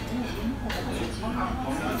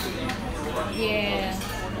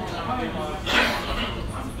 Yeah.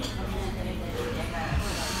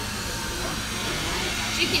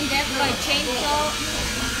 Chicken death by chainsaw.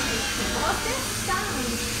 What's this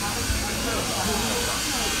sound?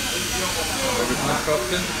 Every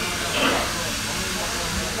construction.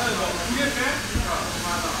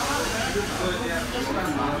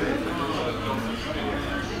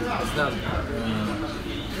 It's not.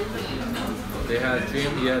 They had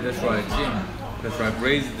Jim. Yeah, that's right, Jim. That's right.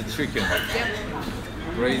 Braise the chicken.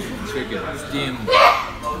 Yep. Braise the chicken. Steam.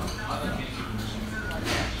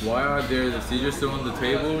 Why are there the scissors still on the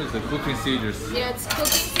table? It's the cooking scissors. Yeah, it's cooking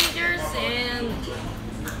scissors and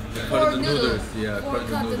Cut the noodles. Yeah, or cut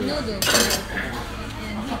the cut the noodles. noodles.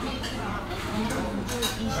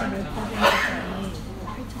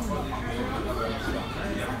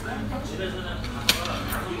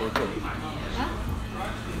 Huh?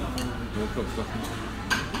 이렇게 없어.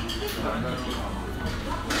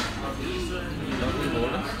 나도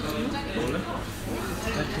먹을래? 먹을래?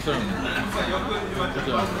 포장.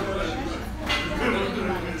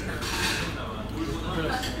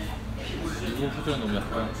 이거 포장 너무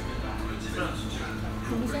약간.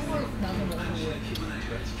 너무 센거 나도 먹어.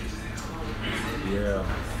 Yeah.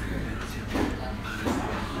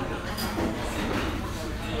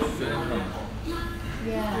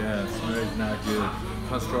 Yeah. Yeah, smell is not good.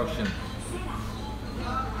 Construction.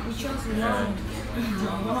 We chose wrong.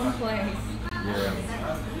 Wrong place.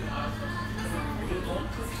 Yeah.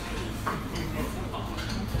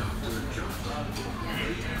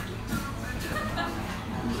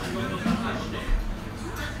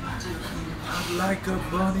 Like a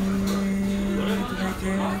bunny to make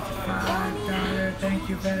it $5. Thank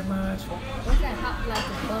you very much. What's that? Hot like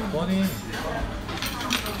a bun. Bunny,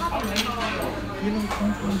 Hot you know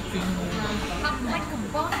something. like a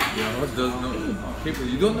bun. Yeah, what does know hip?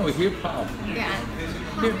 You don't know hip hop. Yeah.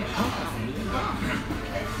 Hip hop.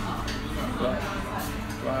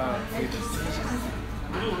 Wow.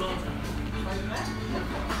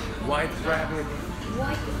 White rabbit.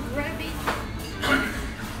 White rabbit.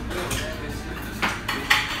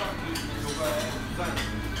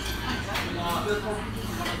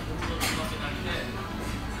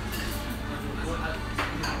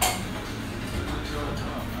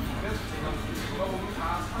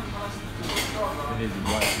 It is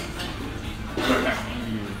white.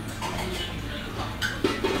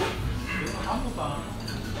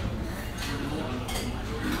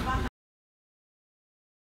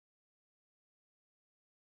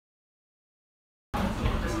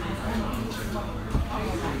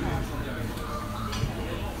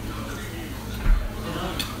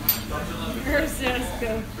 Here's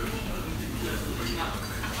Esco.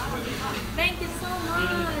 Thank you so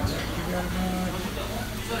much.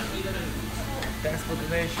 Thanks for the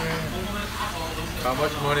donation. How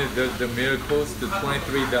much money does the meal cost?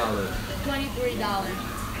 $23. $23.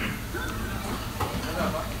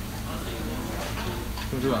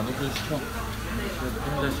 그럼 저거 안 먹고 시켜.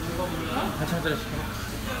 한잔 시켜. 한 잔짜리 시켜.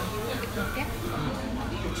 Okay.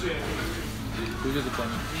 소주도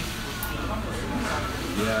빠니.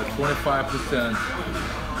 Yeah, 25%.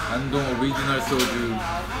 Andong original soju.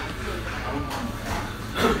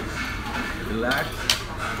 Relax.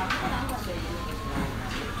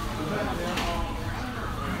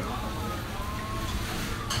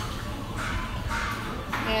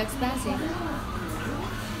 They're expensive.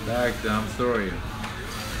 Relax, I'm sorry.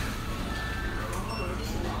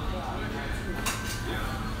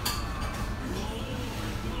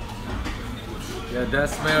 Yeah, that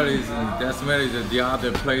smell is the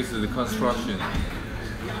other place of the construction.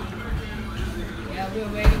 Yeah,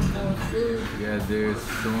 we're waiting for food. Yeah, there's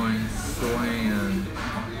sewing and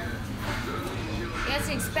It's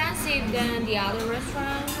expensive than the other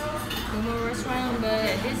restaurant, normal restaurant,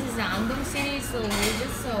 but this is Andong City, so we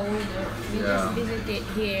just Yeah. just visited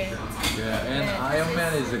here. yeah, and Iron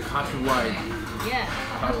Man is a copyright Yeah,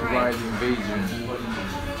 copyright invasion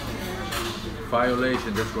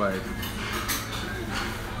violation. That's right.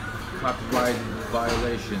 Copyright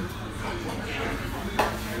violation.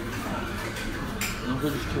 이거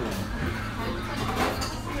시켜.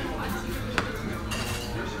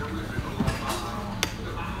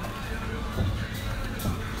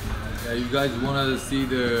 You guys wanna see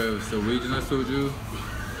the original soju?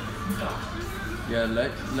 Yeah,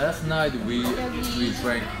 like last night we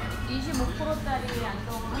drank. 25%짜리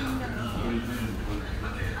안동 한병.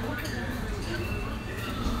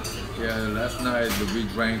 Yeah, last night we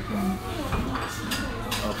drank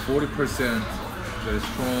 40% very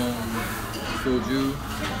strong soju,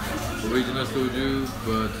 original soju,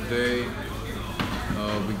 but today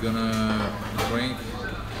we're gonna drink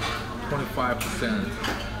 25%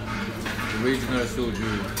 original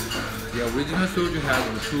soju. The original soju has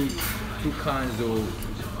two kinds of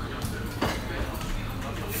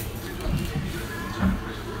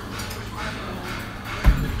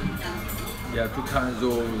there's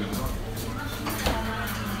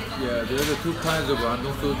two kinds of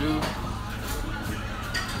Andong soju.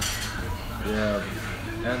 Yeah,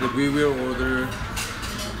 and we will order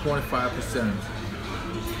 25%.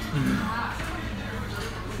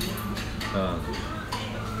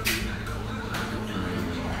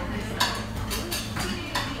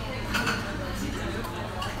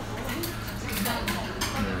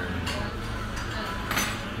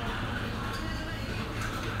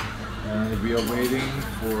 And we are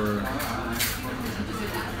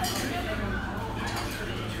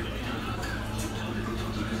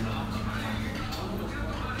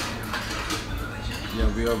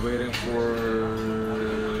waiting for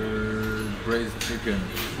braised chicken.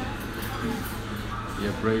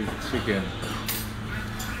 Yeah, braised chicken.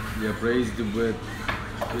 Yeah, braised with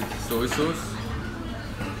soy sauce.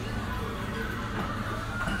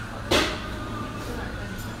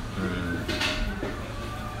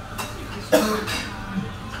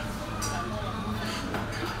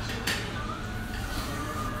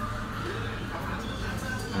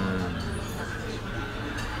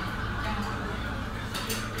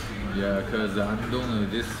 Yeah, because Andong,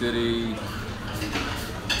 this city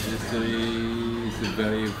is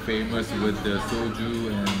very famous with the soju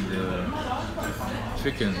and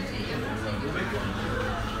chicken.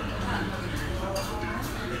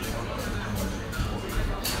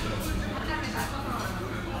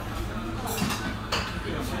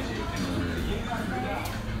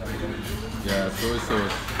 Yeah, soy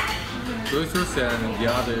sauce and the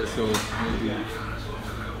other sauce maybe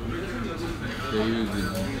they use it.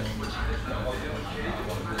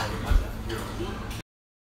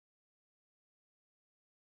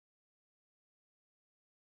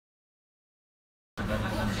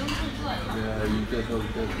 Yeah, you just hope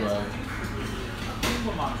that's right.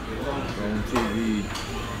 On TV.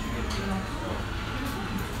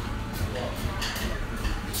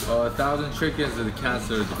 1,000 chickens are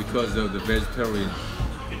canceled because of the vegetarian.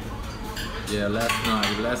 Yeah,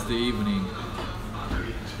 last evening.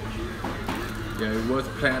 Yeah, it was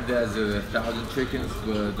planned as 1,000 chickens,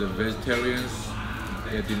 but the vegetarians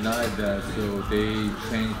denied that, so they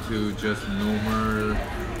changed to just normal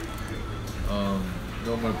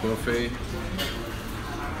buffet.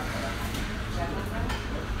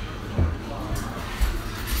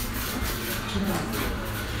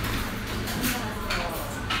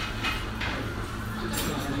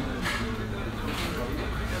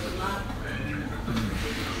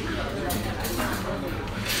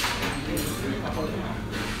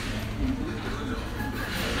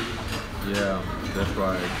 Yeah, that's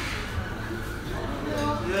right.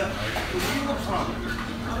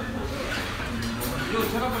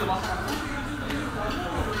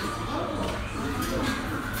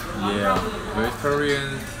 Yeah,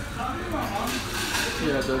 vegetarians,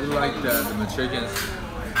 doesn't like that, the chickens.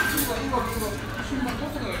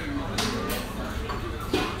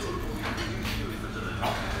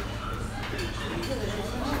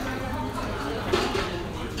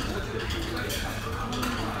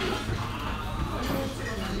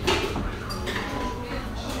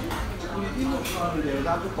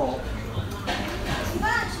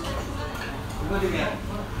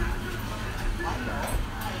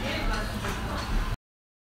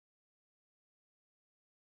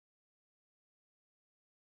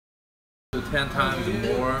 So 10 times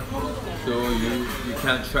more, so you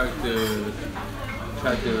can track the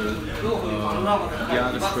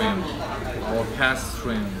other stream or past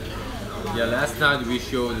stream. Yeah, last night we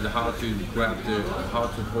showed how to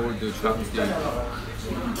hold the chopstick.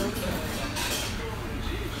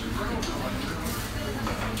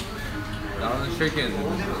 The chickens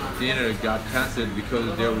dinner got cancelled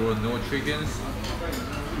because there were no chickens.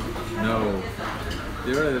 No,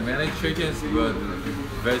 there are many chickens, but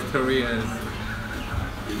vegetarians,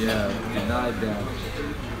 denied that.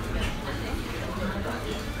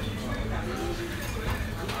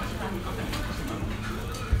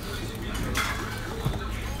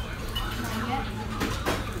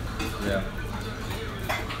 Yeah.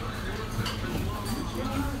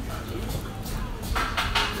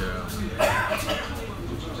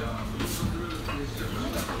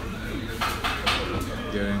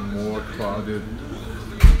 Oh, dude.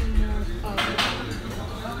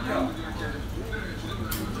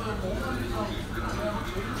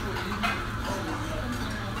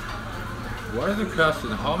 What is the question?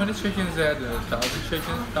 How many chickens at 1,000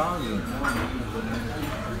 chickens? 1,000.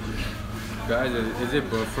 Guys, is it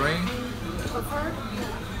buffering?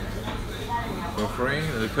 Buffering?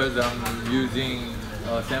 Because I'm using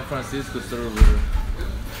San Francisco server.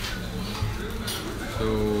 So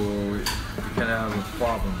you can have a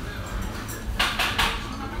problem.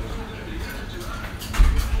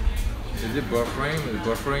 Is it buffering? Is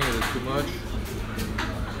buffering? Is it too much?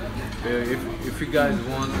 If you guys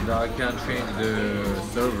want, I can change the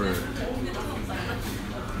server.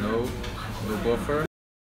 No buffer.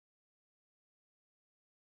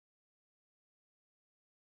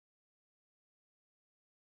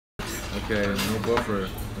 Okay, no buffer.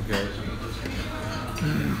 Okay.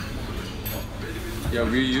 Yeah,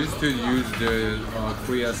 we used to use the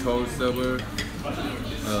Korea's whole server,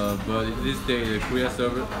 but this day the Korea's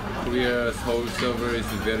whole server is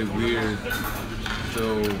very weird.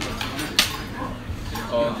 So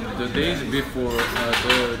the day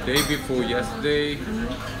before yesterday,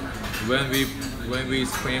 when we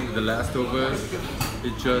streamed the last of us,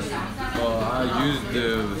 it just I used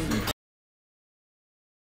the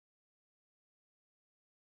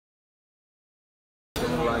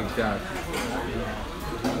something like that.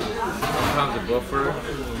 Sometimes the buffer.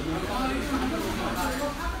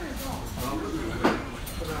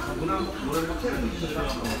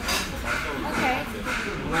 Okay.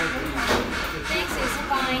 Thanks, it's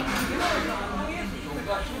fine.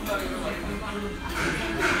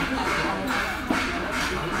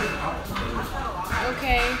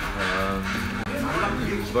 Okay.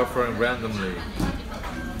 Buffering randomly.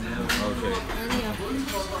 Okay.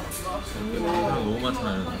 너무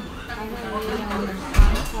많잖아요.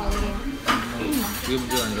 그게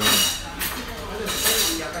문제가 아니라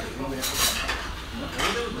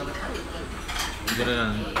이거는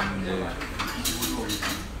이제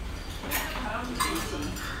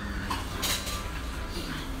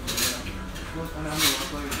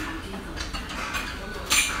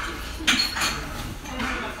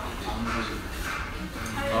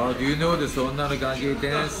do you know the Sonaragage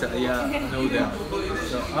dance? Yeah, I know that.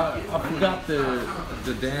 So I forgot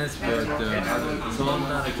the dance, but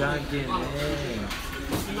Sonaragage.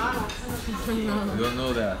 You don't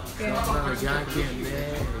know that. Sonaragage.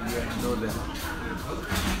 Yeah, know that.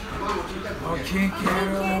 Okay,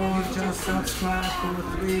 Carol, just subscribe for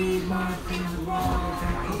 3 months in a row.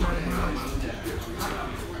 Thank you very much.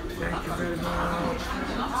 Thank you very much.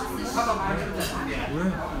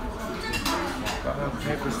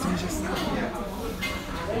 Okay, prestigious. Thank you.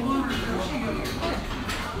 Thank you so much.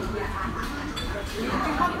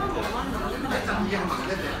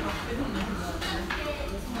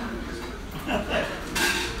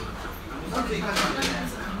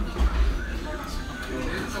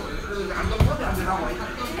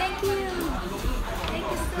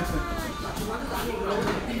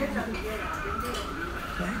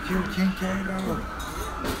 Thank you, King Carol.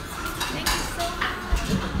 Thank you so much.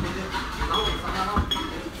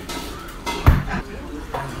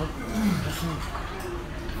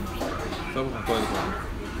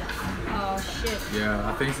 Oh shit. Yeah,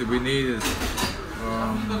 I think that we need is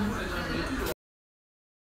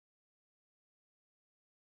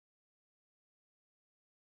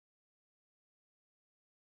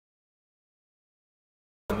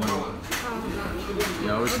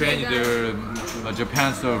yeah, we'll change the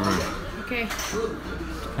Japan server. Okay.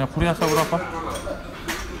 그냥 코리아 서버로 할까?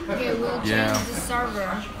 Okay, we'll change the server.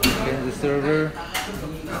 Change the server.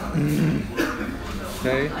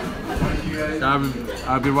 Okay.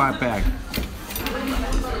 I'll be right back.